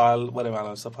see the wall, whatever,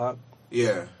 on the park?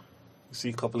 Yeah. You see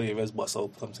a couple of areas bust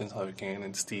out, something's hurricane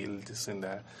and steel, this and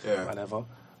that, whatever.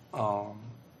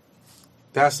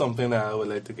 That's something that I would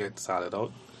like to get sorted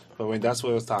out. But that's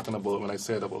what I was talking about when I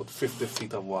said about 50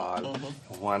 feet of wall.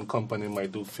 One company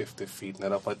might do 50 feet,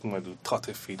 another company might do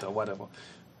 30 feet or whatever.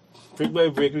 Brick by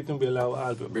brick, we can build our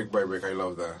album. Brick by brick, I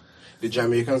love that. The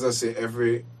Jamaicans that say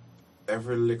every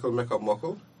little make a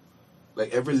muckle.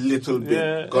 Like every little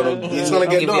bit, it's gonna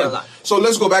get done. So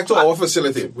let's go back to our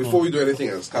facility before we do anything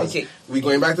else. Because we're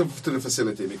going back to the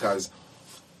facility because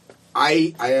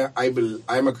I'm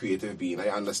a creative being. I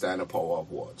understand the power of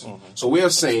words. So we are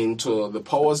saying to the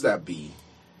powers that be,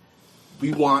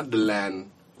 we want the land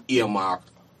earmarked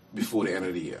before the end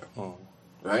of the year,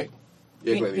 right?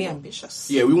 Be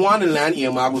ambitious. Yeah, we want the land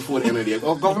earmarked before the end of the year.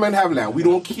 Government have land. We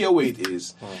don't care where it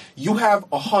is. You have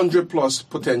 100+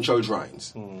 potential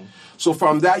drawings. So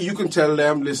from that, you can tell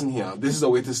them, listen here, this is the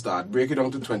way to start. Break it down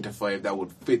to 25 that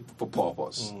would fit for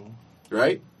purpose.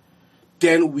 Right?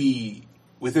 Then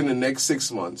within the next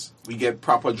 6 months, we get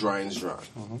proper drawings drawn.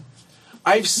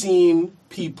 I've seen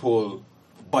people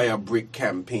buy a brick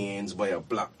campaigns, buy a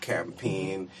block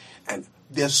campaign, and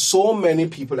there's so many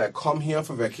people that come here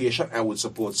for vacation and would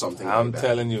support something like that. I'm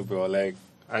telling you, bro, like,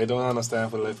 I don't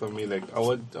understand for the life of me, like,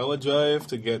 our drive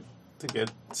to get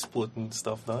sport and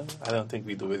stuff done, I don't think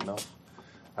we do it enough.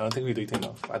 I don't think we do it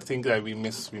enough. I think that we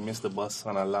miss the bus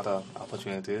on a lot of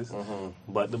opportunities,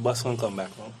 but the bus won't come back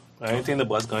now. I don't think the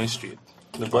bus going straight.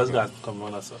 The bus got to come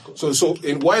around a circle. So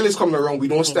while it's coming around, we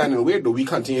don't stand and wait, though. We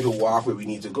continue to walk where we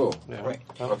need to go. Yeah. Right.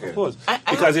 Okay. Of course.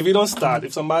 Because if you don't start,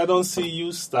 if somebody don't see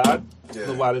you start,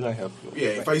 nobody gonna help you.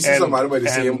 Yeah, if I see somebody by the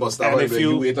same bus stop,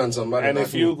 you wait on somebody. And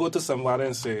if you go to somebody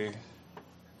and say,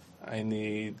 I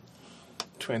need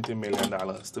 $20 million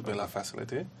to build a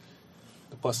facility,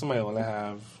 the person might only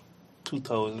have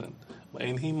 $2,000. But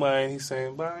in his mind, he's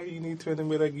saying, "Bye, you need $20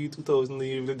 million, I give you $2,000,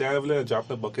 leave. The guy will drop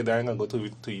the bucket, they ain't going to go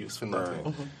to use for nothing."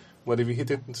 Right. But if you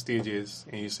hit it in stages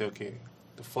and you say, okay,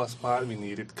 the first part, we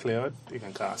need it cleared, it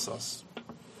can cost us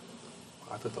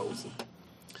 $100,000.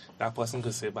 that person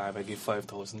could say, "But if I give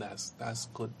 5,000, that's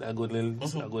good. A good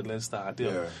little start."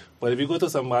 Yeah. But if you go to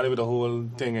somebody with a whole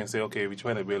thing and say, "Okay, we're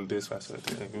trying to build this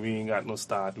facility. We ain't got no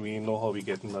start. We ain't know how we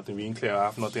get nothing. We ain't clear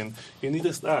off nothing." You need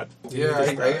to start.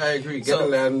 I agree. Get the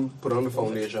land, put on the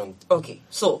foundation. Okay,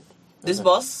 so this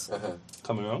boss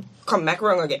coming around, come back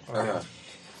wrong again.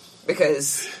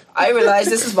 Because I realize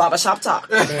this is barbershop talk.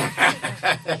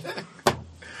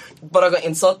 But I'm going to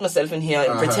insult myself in here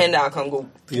and pretend that I can go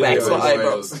wax my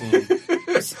eyebrows.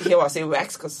 Here I say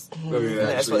wax because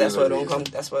that's why I don't come.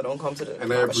 That's why I don't come to the.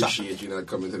 And I appreciate you not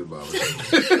coming to the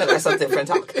barbershop. No, that's a different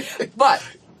talk. But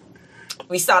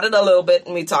we started a little bit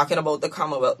and we're talking about the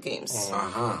Commonwealth Games.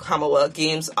 Commonwealth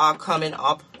Games are coming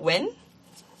up when?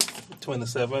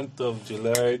 27th of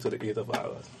July to the 8th of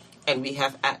August. And we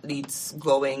have athletes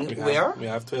going where? We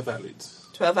have 12 athletes.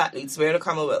 12 athletes. Where are the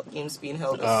Commonwealth Games being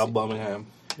held? Birmingham,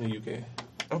 in the UK.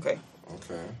 Okay.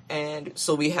 And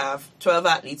so we have 12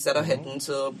 athletes that are heading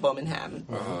to Birmingham.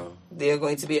 They are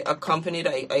going to be accompanied,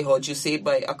 I heard you say,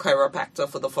 by a chiropractor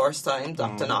for the first time,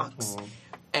 Dr. Knox.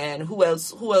 And who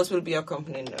else will be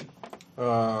accompanying them?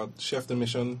 Chef de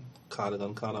Mission,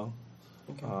 Cardigan Connell.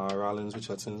 Rollins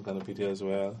Richardson is going to be there as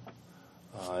well.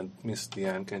 And Miss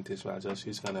Deanne Kentish Raja,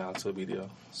 she's going to also be there.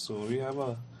 So we have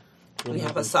a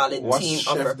solid team. What's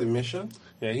Chef de Mission?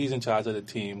 Yeah, he's in charge of the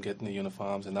team, getting the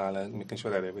uniforms and all that, making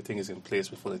sure that everything is in place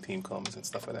before the team comes and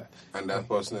stuff like that. And that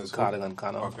person is Cardigan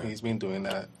Connell. Okay. He's been doing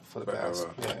that for the past.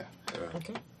 Yeah.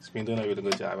 Okay. He's been doing a really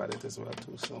good job at it as well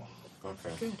too. So. Okay.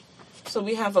 Good. So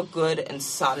we have a good and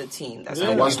solid team. That's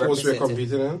what sports we're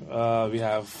competing in? We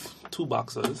have 2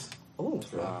 boxers.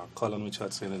 Colin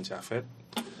Richardson and Jaffet.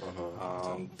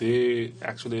 They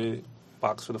actually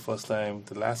boxed for the first time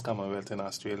the last Commonwealth in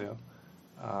Australia.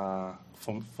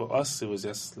 For us, it was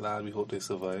just glad we hope they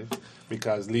survive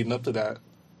because leading up to that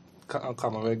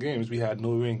Commonwealth Games, we had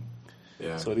no ring.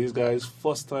 Yeah. So these guys'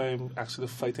 first time actually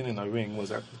fighting in a ring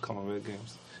was at the Commonwealth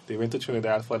Games. They went to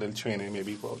Trinidad for their training,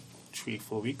 maybe for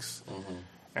 3-4 weeks,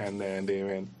 and then they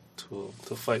went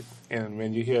to fight. And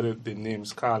when you hear the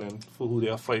names calling for who they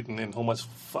are fighting and how much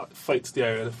fights they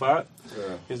already fought,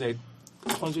 it's like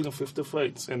 150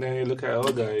 fights. And then you look at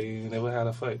our guy, he never had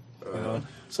a fight. You know?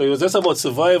 So it was just about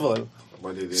survival.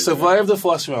 Survived the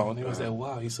first round. He was like,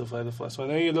 wow, he survived the first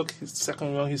round. Then you look, his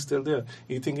second round, he's still there.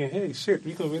 You're thinking, hey, shit,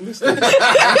 we can win this thing. and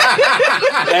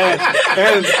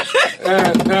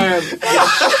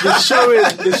the showing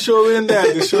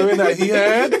that he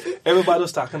had, everybody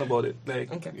was talking about it.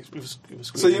 Like, it was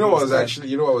so you know what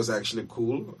was actually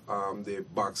cool? The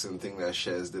boxing thing that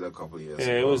Shez did a couple of years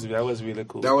ago. That was really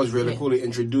cool. That was really cool. It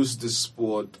introduced the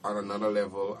sport on another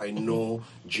level. I know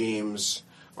James.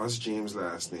 What's James'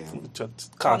 last name?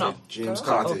 Carter. James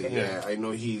Carter. Okay. Yeah, I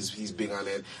know he's big on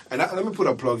it. And let me put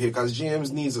a plug here because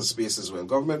James needs a space as well.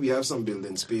 Government, we have some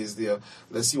building space there.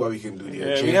 Let's see what we can do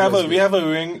there. Yeah, we have a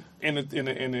ring in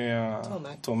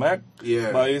Tomac.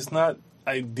 Yeah, but it's not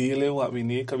ideally what we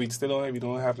need because we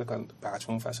don't have like a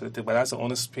bathroom facility. But that's the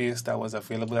only space that was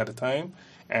available at the time.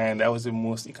 And that was the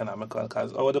most economical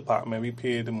because our department, we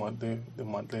paid the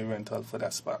monthly rental for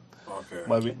that spot. Okay.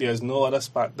 But there's no other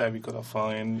spot that we could have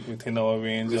found within our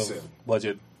range of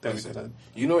budget that we could have.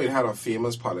 You know, it had a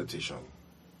famous politician,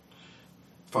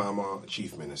 former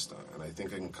chief minister, and I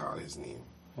think I can call his name,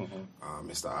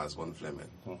 Mr. Osborne Fleming.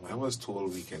 I was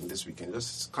told this weekend,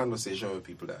 just conversation with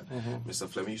people that Mr.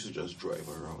 Fleming used to just drive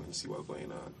around and see what's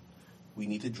going on. We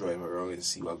need to drive around and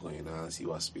see what's going on, see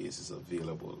what space is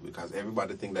available, because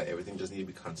everybody think that everything just need to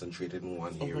be concentrated in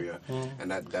one area,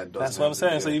 and that doesn't. That's what I'm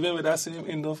saying. So even with that same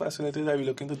indoor facility that we're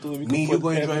looking to do,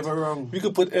 drive around. We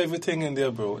could put everything in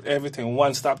there, bro. Everything,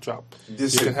 one-stop drop. You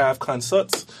can have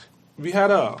concerts. We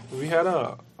had a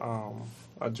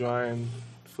drawing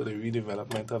for the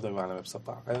redevelopment of the Random Webster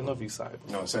Park. I don't know if you saw it.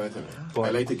 No, send it to me. But,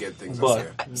 I like to get things you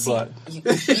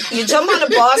jump on the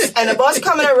bus, and the bus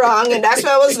coming along, and that's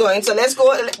where I was going. So let's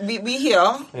go. We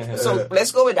here. So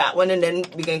let's go with that one, and then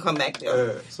we can come back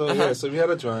there. So we had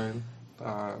a drawing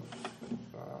about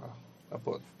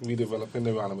redeveloping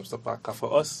the Random Webster Park.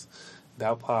 For us,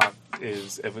 that park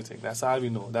is everything. That's how we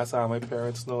know. That's how my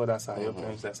parents know. That's how your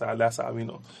parents. That's how we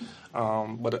know.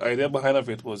 But the idea behind of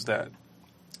it was that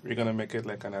we're going to make it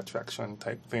like an attraction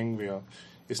type thing where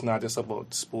it's not just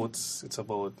about sports. It's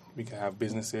about, we can have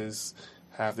businesses,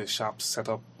 have the shops set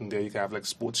up, and there you can have like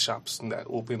sports shops that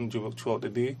open throughout the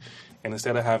day. And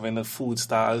instead of having the food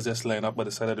stalls just line up by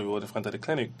the side of the road in front of the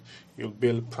clinic, you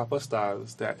build proper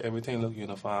stalls that everything look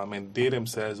uniform, and they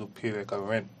themselves will pay like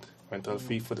a rental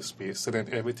fee for the space. So then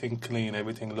everything clean,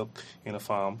 everything look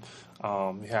uniform.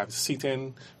 You have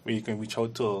seating where you can reach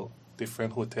out to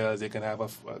different hotels. They can have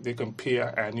they can pay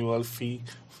an annual fee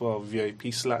for a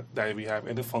VIP slot that we have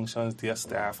any functions. Their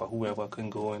staff or whoever can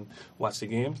go and watch the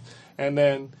games, and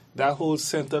then that whole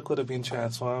center could have been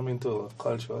transformed into a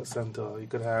cultural center. You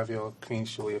could have your queen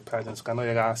show, your pageants. I know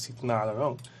you got sitting all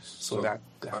around, so that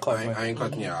I ain't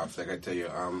cutting you off. Like I tell you,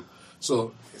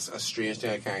 so it's a strange thing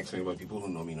I can't explain, but people who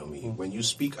know me know me. When you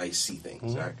speak, I see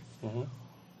things, right?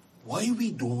 Why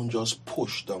we don't just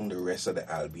push down the rest of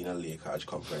the Albina Lake Arch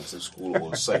Comprehensive School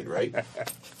whole site, right?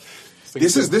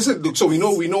 This is so we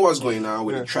know what's going on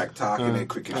with the track talk and the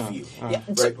cricket field.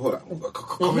 Right, hold on.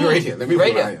 Come right here. Let me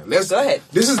right hold on here. Let's go ahead.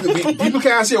 This is people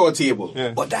can't see our table,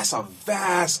 but that's a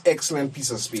vast, excellent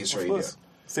piece of space right there.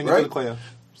 Singing to the choir.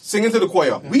 Singing to the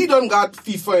choir. We done got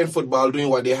FIFA and football doing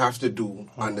what they have to do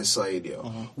on the side there.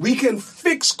 We can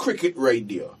fix cricket right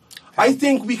there. I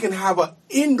think we can have an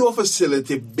indoor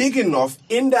facility big enough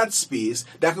in that space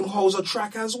that can house a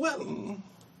track as well.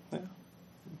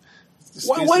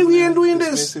 Why we ain't doing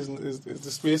this?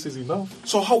 The space is enough.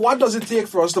 So what does it take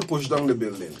for us to push down the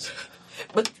buildings?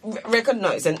 But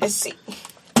recognize and see.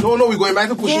 No, we're going back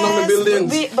to pushing down the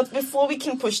buildings. But before we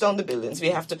can push down the buildings, we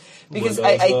have to, because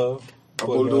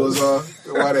bulldozer.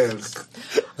 What else?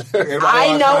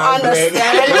 I now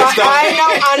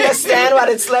understand what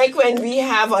it's like when we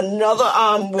have another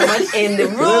woman in the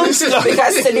room,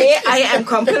 because today I am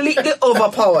completely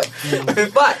overpowered.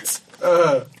 But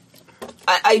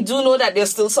I do know that there's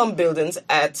still some buildings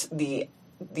at the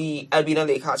Albina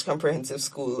Lake Arch Comprehensive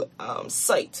School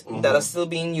site that are still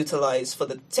being utilized for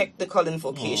the technical and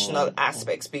vocational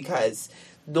aspects, because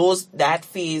that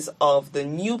phase of the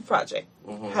new project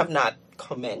have not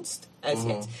commenced as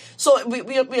yet. So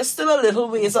we are still a little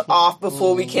ways off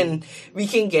before we can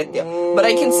get there. But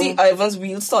I can see Ivan's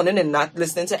wheels turning and not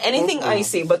listening to anything I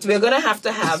say. But we're gonna have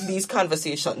to have these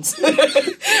conversations.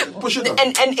 Push it on.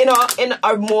 And in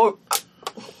our more,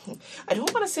 I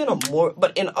don't want to say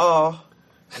but in our.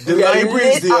 The library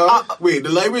is there. The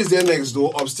library is there next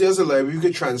door. Upstairs, the library you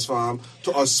can transform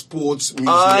to a sports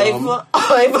museum.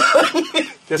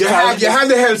 You have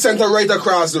the health center right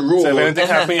across the road. So if anything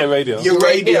happens, you're right there. You're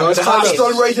right there. The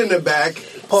hospital right in the back.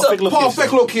 Perfect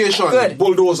location. Good.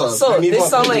 Bulldozers. So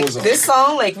this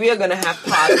sound like we are gonna have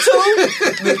part 2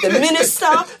 with the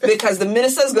minister, because the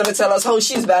minister is gonna tell us how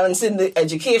she's balancing the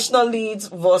educational needs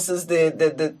versus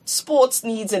the sports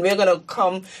needs, and we're gonna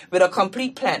come with a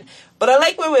complete plan. But I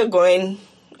like where we're going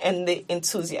and the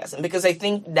enthusiasm, because I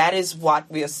think that is what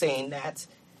we are saying that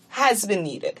has been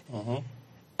needed.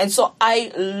 And so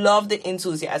I love the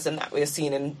enthusiasm that we're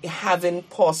seeing and having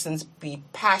persons be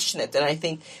passionate. And I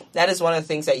think that is one of the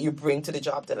things that you bring to the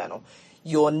job, Delano.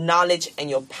 Your knowledge and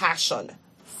your passion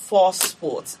for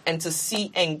sports, and to see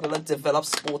Anguilla develop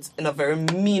sports in a very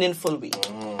meaningful way.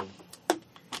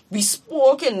 We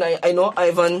spoke, and I know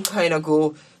Ivan kind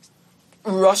of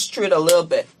rushed through it a little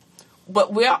bit.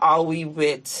 But where are we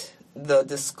with the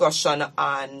discussion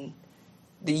on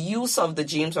the use of the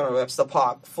James and Webster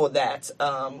Park for that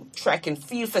track and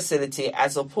field facility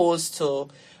as opposed to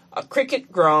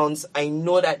cricket grounds? I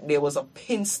know that there was a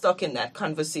pin stuck in that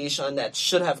conversation that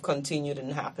should have continued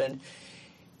and happened.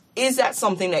 Is that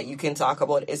something that you can talk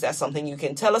about? Is that something you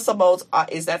can tell us about? Or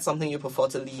is that something you prefer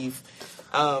to leave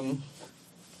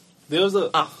there was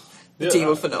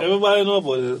table for now? Everybody know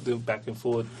about the back and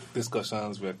forth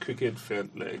discussions where cricket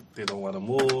felt like they don't want to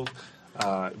move.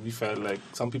 We felt like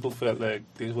some people felt like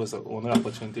this was the only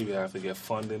opportunity we have to get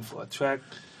funding for a track,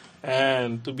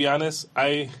 and to be honest,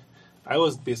 I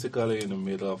was basically in the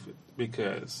middle of it,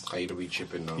 because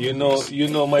you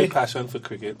know my passion for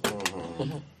cricket,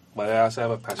 but I also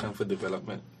have a passion for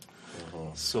development.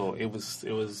 So it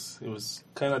was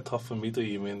kind of tough for me to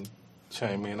even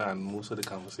chime in on most of the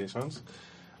conversations.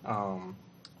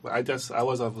 But I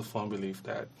was of the firm belief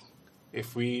that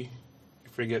if we're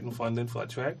getting funding for a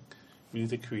track, we need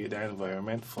to create that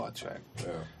environment for a track,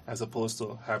 as opposed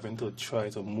to having to try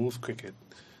to move cricket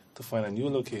to find a new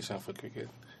location for cricket.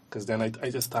 Because then I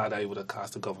just thought that it would have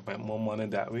cost the government more money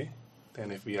that way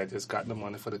than if we had just got the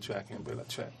money for the track and built a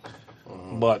track.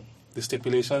 But the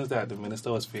stipulations that the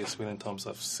minister was faced with in terms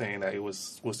of saying that it was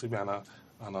supposed to be on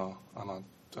a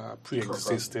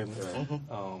pre-existing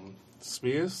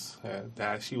space,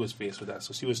 that she was faced with that.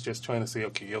 So she was just trying to say,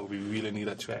 okay, we really need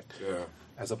a track.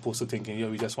 As opposed to thinking,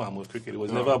 we just want to move cricket. It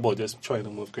was never about just trying to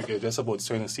move cricket. It was just about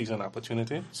trying to seize an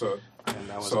opportunity.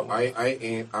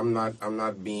 I'm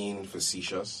not being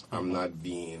facetious. I'm not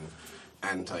being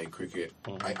anti-cricket.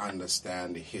 I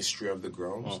understand the history of the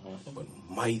grounds. But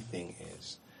my thing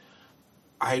is,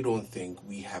 I don't think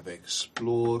we have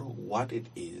explored what it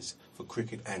is for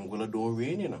cricket. Anguilla don't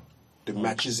rain, The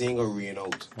matches ain't gonna rain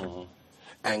out.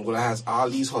 Angola has all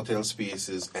these hotel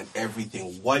spaces and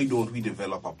everything. Why don't we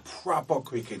develop a proper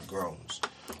cricket grounds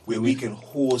where we can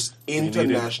host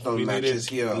international matches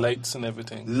here? Lights and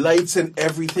everything. Lights and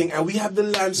everything. And we have the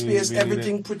land space,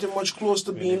 everything pretty much close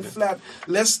to being flat.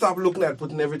 Let's stop looking at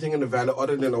putting everything in the valley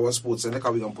other than our sports center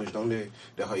because we're going to push down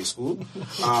the high school.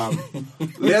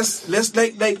 Let's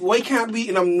why can't we,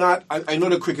 and I know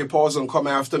the cricket powers will come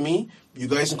after me. You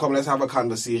guys can come, let's have a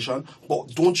conversation.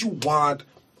 But don't you want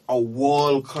a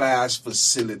world-class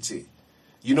facility?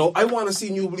 You know, I want to see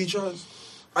new bleachers.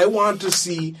 I want to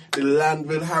see the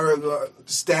Landville Harrigan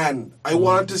stand. I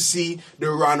want to see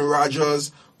the Ron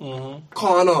Rogers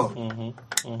corner.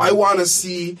 I want to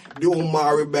see the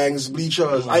Omari Banks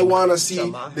bleachers. I want to see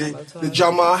the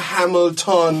Jamal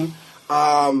Hamilton.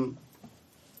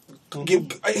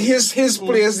 His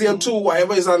place there too.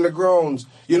 Whatever is on the grounds.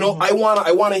 You know, I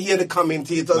want to hear the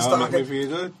commentators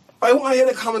talking. I want to hear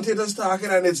the commentators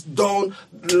talking, and it's down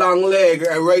long leg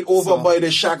and right over by the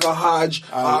Shaka Hodge.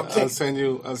 I'll send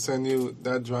you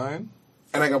that drawing.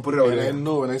 And I can put it out there. I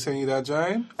know when I send you that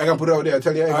drawing, I can put it out there. I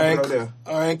tell you, I can put it out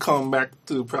there. I ain't come back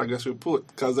to the progress report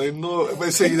because I know if I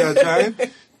send you that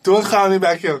drawing, don't call me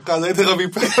back here because I think I'll be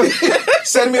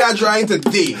Send me that drawing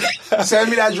today. Send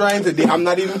me that drawing today. I'm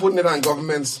not even putting it on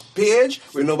government's page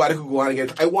where nobody could go on and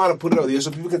get it. I want to put it out there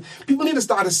so people need to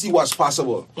start to see what's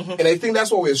possible. And I think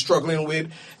that's what we're struggling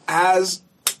with as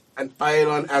an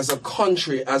island, as a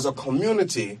country, as a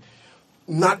community.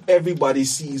 Not everybody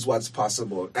sees what's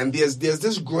possible. And there's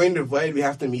this growing divide we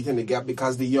have to meet in the gap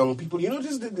because the young people, you know,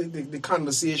 just the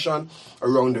conversation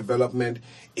around development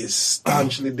is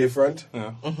staunchly different.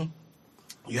 Yeah.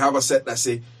 You have a set that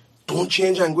say, don't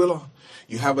change Anguilla.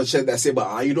 You have a set that say,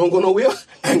 but you don't go nowhere.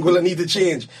 Anguilla need to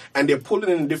change. And they're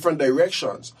pulling in different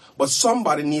directions. But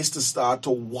somebody needs to start to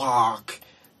walk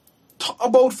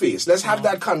about face. Let's have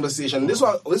that conversation. This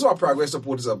is what progress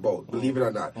support is about, believe it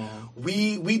or not.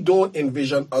 We don't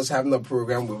envision us having a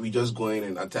program where we just go in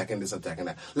and attacking this, attacking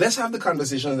that. Let's have the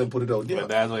conversation and put it out there. But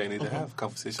that's why you need to have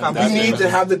conversation. We need to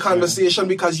have the conversation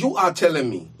because you are telling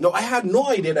me. No, I had no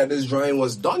idea that this drawing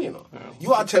was done, you know. Yeah.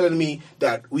 You are telling me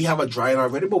that we have a drawing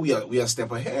already, but we are a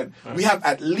step ahead. Yeah. We have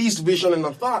at least vision and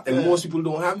a thought, and most people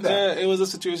don't have that. Yeah, it was a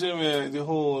situation where the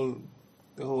whole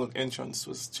entrance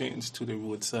was changed to the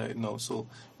roadside now. So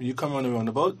when you come on the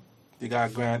roundabout, you got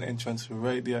a grand entrance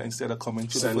right there instead of coming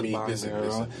to the football.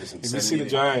 Listen, if you see the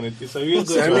drawing, it's a real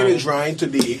good drawing. Send me the drawing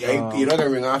today. You're not going to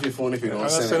ring off your phone if you don't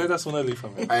send it. That's when I leave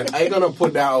from it. And I'm going to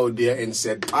put that out there and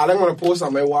said, I'm going to post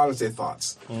on my wall and say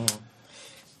thoughts.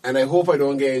 And I hope I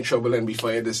don't get in trouble and be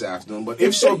fired this afternoon. But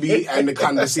if so be, and the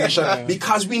conversation,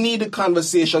 because we need the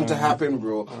conversation to happen,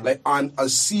 bro. Like on a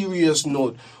serious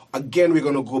note, again, we're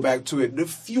going to go back to it. The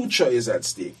future is at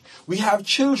stake. We have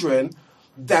children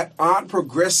that aren't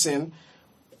progressing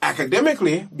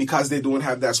academically because they don't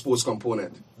have that sports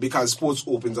component. Because sports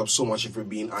opens up so much, if we're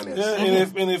being honest. Yeah,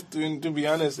 and if to be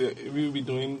honest, we will be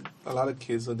doing a lot of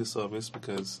kids a disservice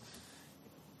because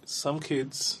some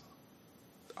kids,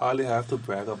 all they have to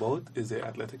brag about is their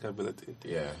athletic ability.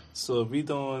 Yeah. So if we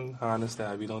don't harness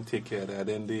that, we don't take care of that,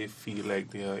 then they feel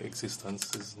like their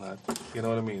existence is not, you know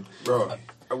what I mean? Bro,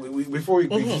 before we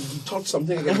talk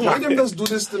something again, why them just do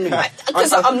this to me?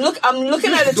 Because I'm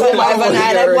looking at the time,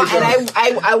 and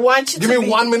I want you to be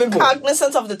 1 minute more.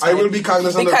 Cognizant of the time. I will be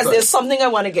cognizant of the time. Because there's something I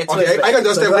want to get to. Okay, I can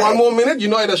just take 1 more minute. You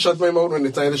know I just shut my mouth when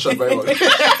it's time to shut my mouth.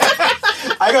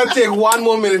 I can take 1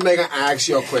 more minute and I can ask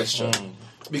you a question.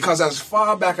 Because as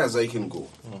far back as I can go,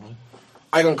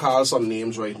 I can call some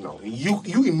names right now. You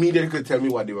immediately could tell me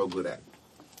what they were good at.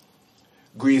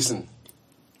 Grayson.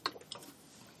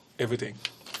 Everything.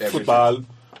 Football,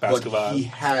 basketball. But he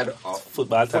had a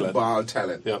football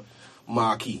talent. Yep.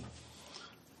 Marquee.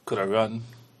 Could have run,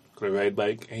 could have ride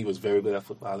bike, and he was very good at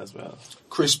football as well.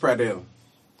 Chris Pradell.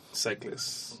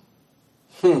 Cyclist.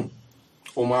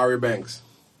 Omari Banks.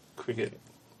 Cricket.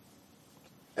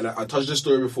 And I touched this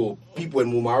story before.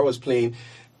 When Omari was playing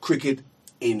cricket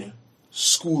in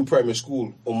school, primary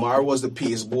school, Omari was the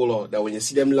pace bowler that when you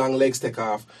see them long legs take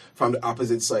off from the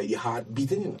opposite side, your heart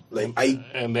beating, you know.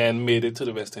 And then made it to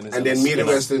the West Indies.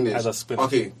 As a spinner.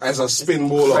 Okay, as a spin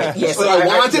bowler. Yes. So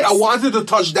I wanted to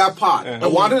touch that part. I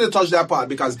wanted to touch that part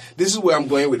because this is where I'm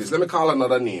going with this. Let me call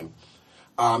another name.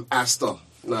 Astor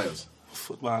Niles.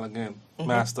 Football again.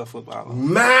 Master footballer.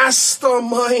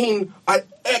 Mastermind. An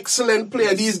excellent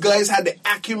player. These guys had the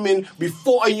acumen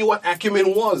before I knew what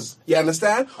acumen was. You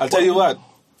understand? I'll tell you what.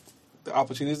 The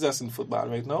opportunities that's in football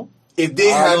right now. If they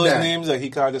had those that names that he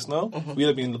called just now, we'd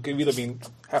have been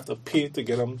have to pay to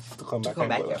get them to come back.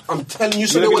 I'm telling you,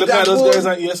 so they they were looking that at those good. guys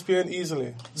on ESPN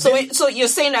easily. So you're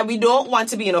saying that we don't want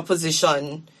to be in a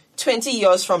position 20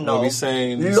 years from now,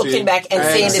 looking back and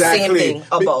saying the same thing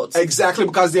about. Exactly,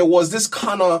 because there was this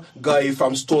Connor guy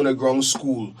from Stoner Ground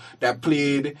School that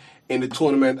played in the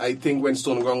tournament. I think when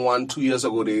Stoner Ground won 2 years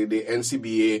ago, the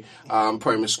NCBA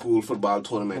primary school football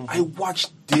tournament. I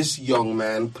watched this young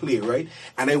man play, right?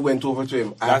 And I went over to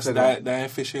him after that. Their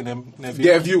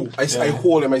view. I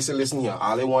hold him. I said, listen here,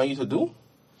 all I want you to do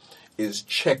is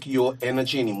check your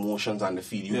energy and emotions on the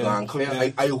field. You gone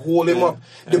clear. I hold him up.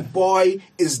 The boy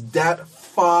is that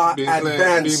far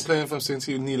advanced. Been playing from since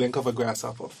he kneeling cover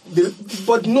grasshopper.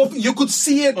 But no, you could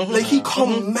see it. Like he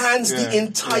commands the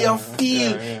entire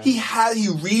field. He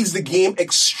reads the game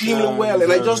extremely well.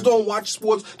 And I just don't watch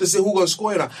sports to say who's gonna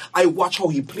score. I watch how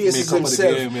he plays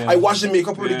himself. I watch the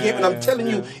makeup of the game, and I'm telling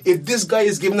you, if this guy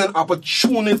is given an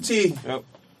opportunity.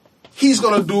 He's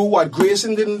going to do what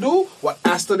Grayson didn't do, what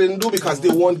Astor didn't do, because they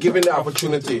weren't given the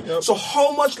opportunity. So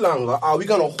how much longer are we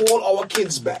going to hold our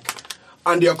kids back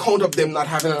on the account of them not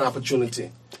having an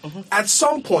opportunity? At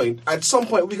some point,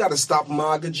 we got to stop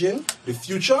mortgaging the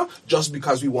future just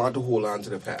because we want to hold on to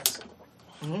the past.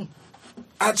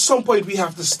 At some point, we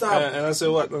have to stop. And I say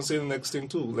what? I'll say the next thing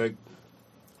too. Like,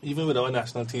 even with our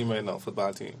national team right now,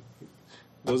 football team,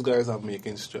 those guys are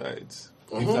making strides.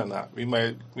 We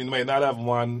might not have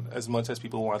won as much as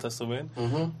people want us to win,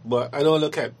 but I don't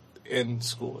look at in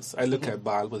scores. I look at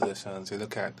ball possessions. I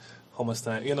look at how much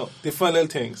time, different little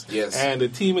things. Yes. And the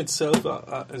team itself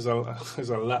is a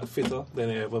lot fitter than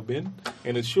it ever been,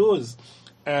 and it shows.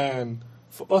 And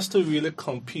for us to really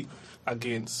compete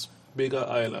against bigger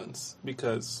islands,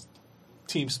 because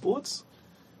team sports,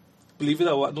 believe it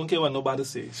or not, don't care what nobody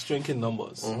say, strength in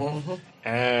numbers,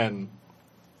 and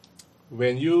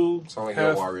when you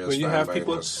have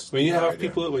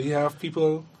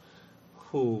people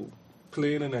who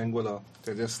play in Angola,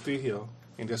 they just stay here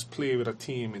and just play with a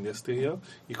team and just stay here,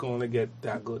 you can only get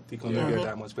that good. You can only get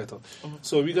that much better.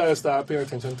 So we got to start paying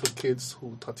attention to kids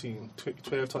who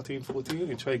 12, 13, 14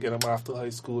 and try to get them after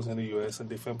high schools in the US and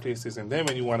different places. And then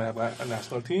when you want to have a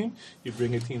national team, you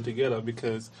bring a team together,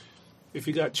 because if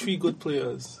you got 3 good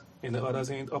players and the others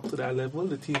ain't up to that level,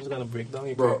 the team's going to break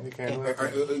down. Bro, I can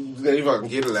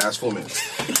get the last 4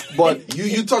 minutes. But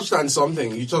you touched on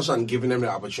something. You touched on giving them the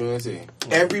opportunity.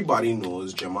 Everybody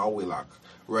knows Jamal Willock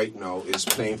right now is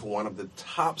playing for one of the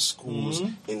top schools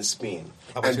in Spain.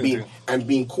 And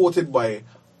being quoted by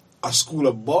a school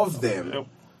above them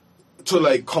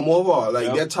to come over.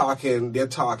 They're talking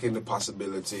the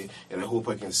possibility, and I hope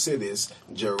I can say this,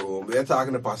 Jerome, they're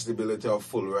talking the possibility of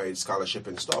full ride scholarship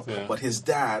and stuff. But his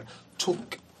dad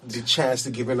took the chance to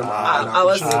give him an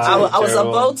opportunity. I was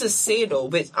about to say, though,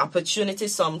 with opportunity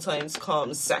sometimes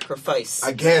comes sacrifice.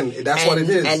 Again, that's what it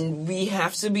is. And we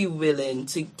have to be willing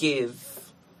to give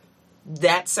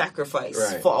that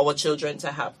sacrifice for our children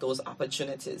to have those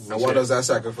opportunities. Now, what does that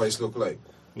sacrifice look like?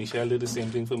 Michelle did the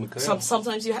same thing for Mikhail.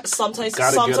 Sometimes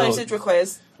it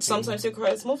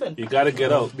requires moving. You gotta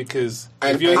get out, because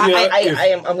I'm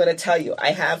going to tell you.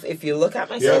 If you look at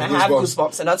my son, I have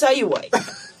goosebumps, and I'll tell you why.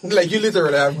 You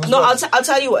literally have goosebumps. No, I'll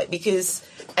tell you why, because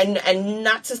and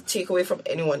not to take away from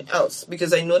anyone else,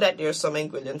 because I know that there are some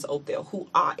Anguillians out there who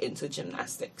are into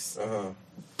gymnastics,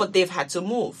 but they've had to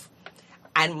move.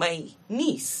 And my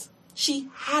niece, she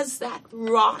has that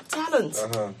raw talent,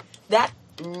 that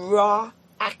raw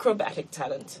acrobatic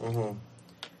talent.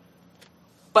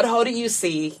 But how do you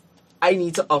say, I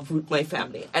need to uproot my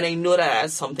family? And I know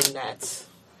that's something that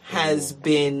has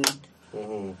been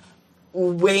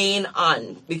weighing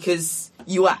on, because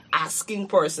you are asking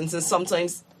persons, and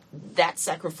sometimes that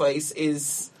sacrifice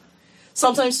is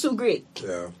sometimes too great.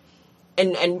 Yeah.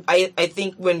 And I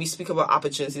think when we speak about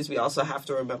opportunities, we also have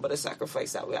to remember the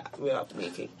sacrifice that we are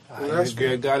making.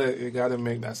 You gotta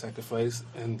make that sacrifice.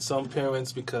 And some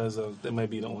parents, because of they might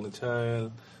be the only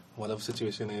child, whatever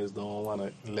situation is, don't want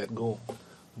to let go.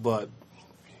 But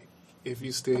if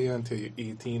you stay here until you're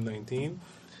 18, 19,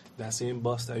 that same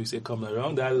bus that you say coming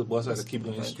around, that is the bus that will keep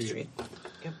going straight.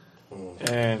 Yep.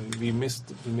 And we missed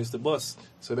the bus.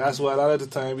 So that's why a lot of the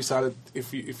time we started,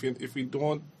 if we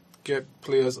don't get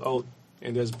players out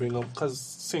and just bring them, because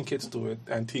St. Kitts do it,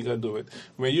 Antigua do it.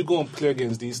 When you go and play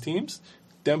against these teams,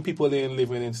 them people ain't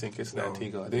living in St. Kitts and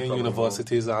Antigua. They're in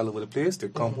universities all over the place. They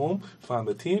come home, find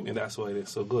the team, and that's why it is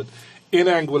so good. In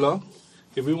Anguilla,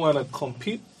 if we want to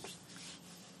compete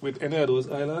with any of those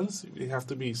islands, it have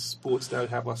to be sports that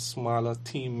have a smaller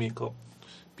team makeup.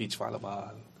 Beach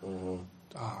volleyball,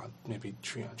 maybe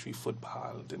 3-on-3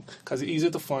 football. Because it's easier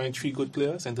to find 3 good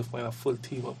players than to find a full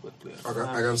team of good players. Okay,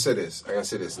 I can say this, and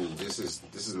this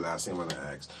is the last thing I'm going to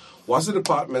ask. What's the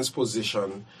department's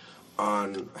position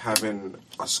on having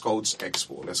a Scouts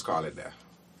Expo? Let's call it that.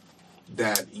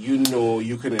 that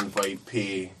you can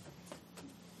pay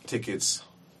tickets,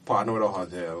 partner with a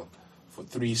hotel for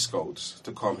 3 scouts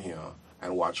to come here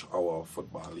and watch our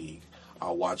football league,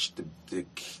 or watch the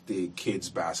kids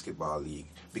basketball league,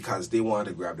 because they want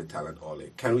to grab the talent all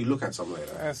in. Can we look at something like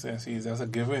that? That's a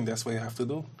given. That's what you have to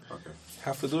do. Okay.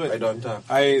 Have to do it. I don't know.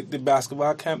 The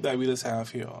basketball camp that we just have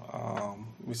here,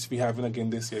 which we having again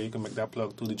this year, you can make that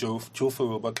plug to the Joe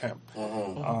Faroba camp.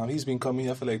 He's been coming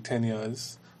here for like 10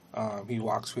 years. He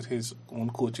works with his own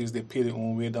coaches. They pay their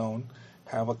own way down,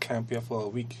 have a camp here for a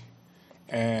week.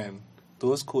 And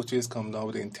those coaches come down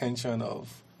with the intention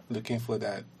of looking for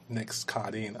that next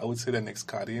Cardin. I would say the next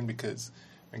Cardin, because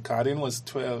when Cardin was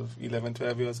 12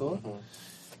 years old,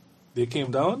 they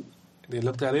came down, they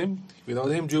looked at him, without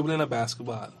him dribbling a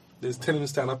basketball. They just tell him to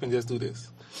stand up and just do this.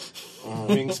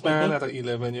 Wingspan at an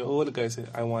 11-year-old, the guy said,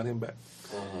 I want him back.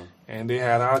 And they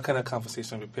had all kind of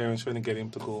conversation with parents trying to get him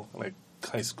to go, like,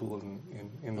 high school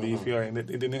and leave here, and it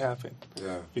didn't happen.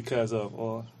 Yeah. Because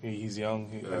of, he's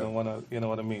young, I don't want to, you know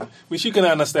what I mean? Which you can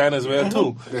understand as well,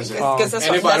 too.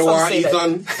 Anybody want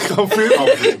Ethan?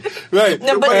 Right.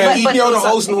 No, but eat out the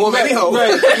house and home anyhow.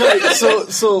 Right.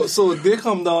 So they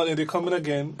come down and they come in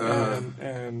again,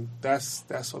 and that's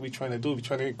what we're trying to do. We're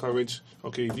trying to encourage,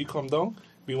 okay, if you come down,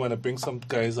 we want to bring some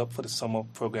guys up for the summer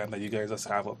program that you guys just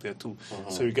have up there, too.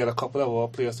 So we get a couple of our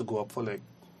players to go up for, like,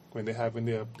 when they're having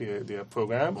their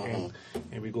program,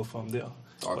 and we go from there.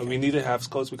 Okay. But we need to have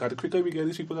scouts, because the quicker we get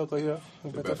these people out here, the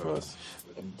better for us.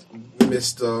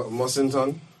 Mr.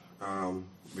 Mussington,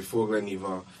 before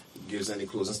Gleneva gives any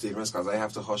closing statements, because I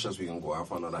have to hush us, we can go out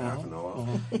for another half an hour.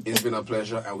 It's been a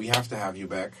pleasure, and we have to have you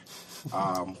back.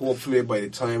 Hopefully by the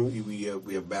time we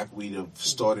are back, we have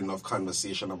started enough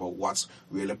conversation about what's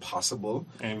really possible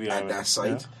at that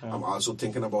site. Yeah. I'm also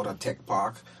thinking about a tech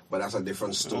park, but that's a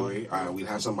different story. We'll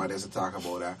have somebody else to talk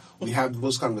about that. We have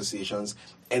those conversations.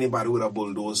 Anybody with a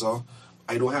bulldozer,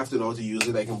 I don't have to know how to use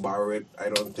it. I can borrow it. I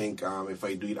don't think if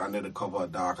I do it under the cover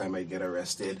of dark, I might get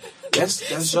arrested. Let's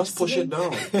just push it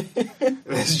down.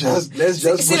 Let's just push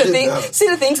it down. See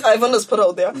the things Ivan has put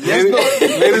out there. Yes,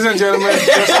 ladies and gentlemen,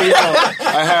 just so you know,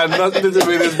 I had nothing to do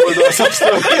with this bulldozer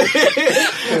story.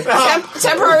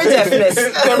 Temporary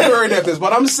deafness. Temporary deafness.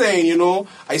 But I'm saying,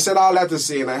 I said all that to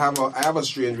say, and I have a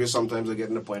strange way sometimes of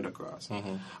getting the point across.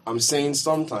 I'm saying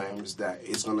sometimes that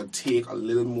it's going to take a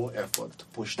little more effort to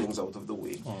push things out of the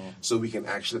way, so we can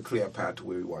actually clear a path to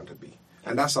where we want to be.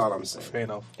 And that's all I'm saying. Fair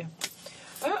enough. Yeah.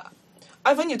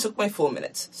 Ivan, you took my 4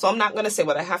 minutes, so I'm not going to say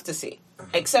what I have to say,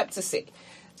 except to say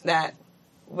that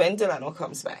when Delano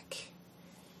comes back,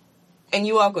 and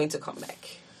you are going to come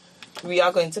back, we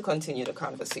are going to continue the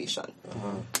conversation.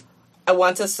 I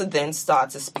want us to then start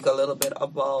to speak a little bit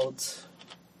about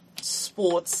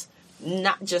sports,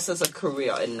 not just as a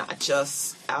career, and not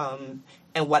just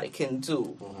and what it can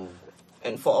do.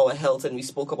 And for our health, and we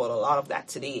spoke about a lot of that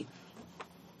today.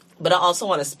 But I also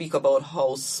want to speak about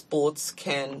how sports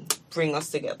can bring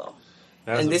us together.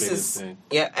 That's and this is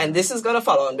and this is going to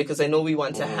follow on, because I know we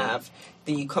want to have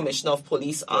the Commissioner of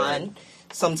Police on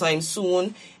sometime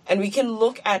soon, and we can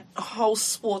look at how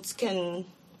sports can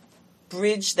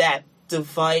bridge that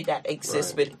divide that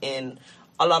exists within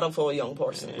a lot of our young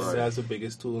persons. That's the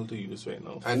biggest tool to use right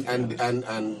now. And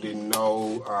the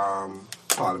now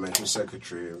Parliamentary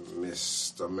Secretary,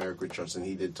 Mr. Merrick Richardson,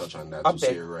 he did touch on that to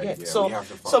say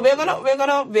So we're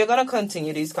gonna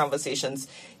continue these conversations.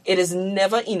 It is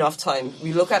enough time.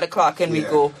 We look at the clock and we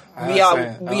go, we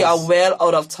are well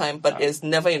out of time, but there's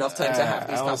never enough time to have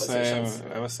these conversations.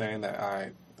 I was saying that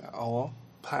had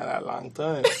a long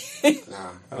time.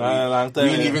 Long time. We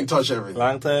didn't even touch everything.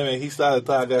 Long time, and he started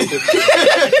talking.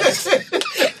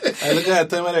 I look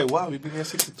at him and I'm like, wow, we've been here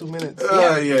 62 minutes.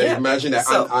 Imagine that.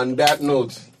 So, on that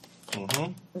note,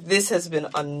 this has been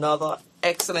another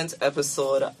excellent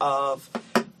episode of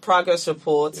Progress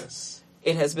Report. Yes.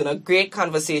 It has been a great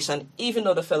conversation, even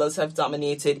though the fellas have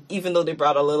dominated, even though they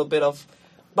brought a little bit of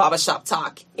barbershop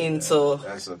talk into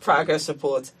Progress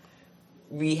Report.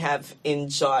 I have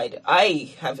enjoyed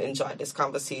this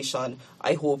conversation.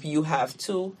 I hope you have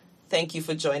too. Thank you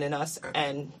for joining us,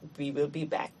 and we will be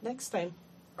back next time.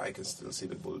 I can still see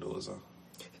the bulldozer.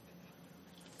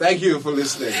 Thank you for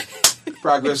listening.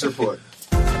 Progress Report.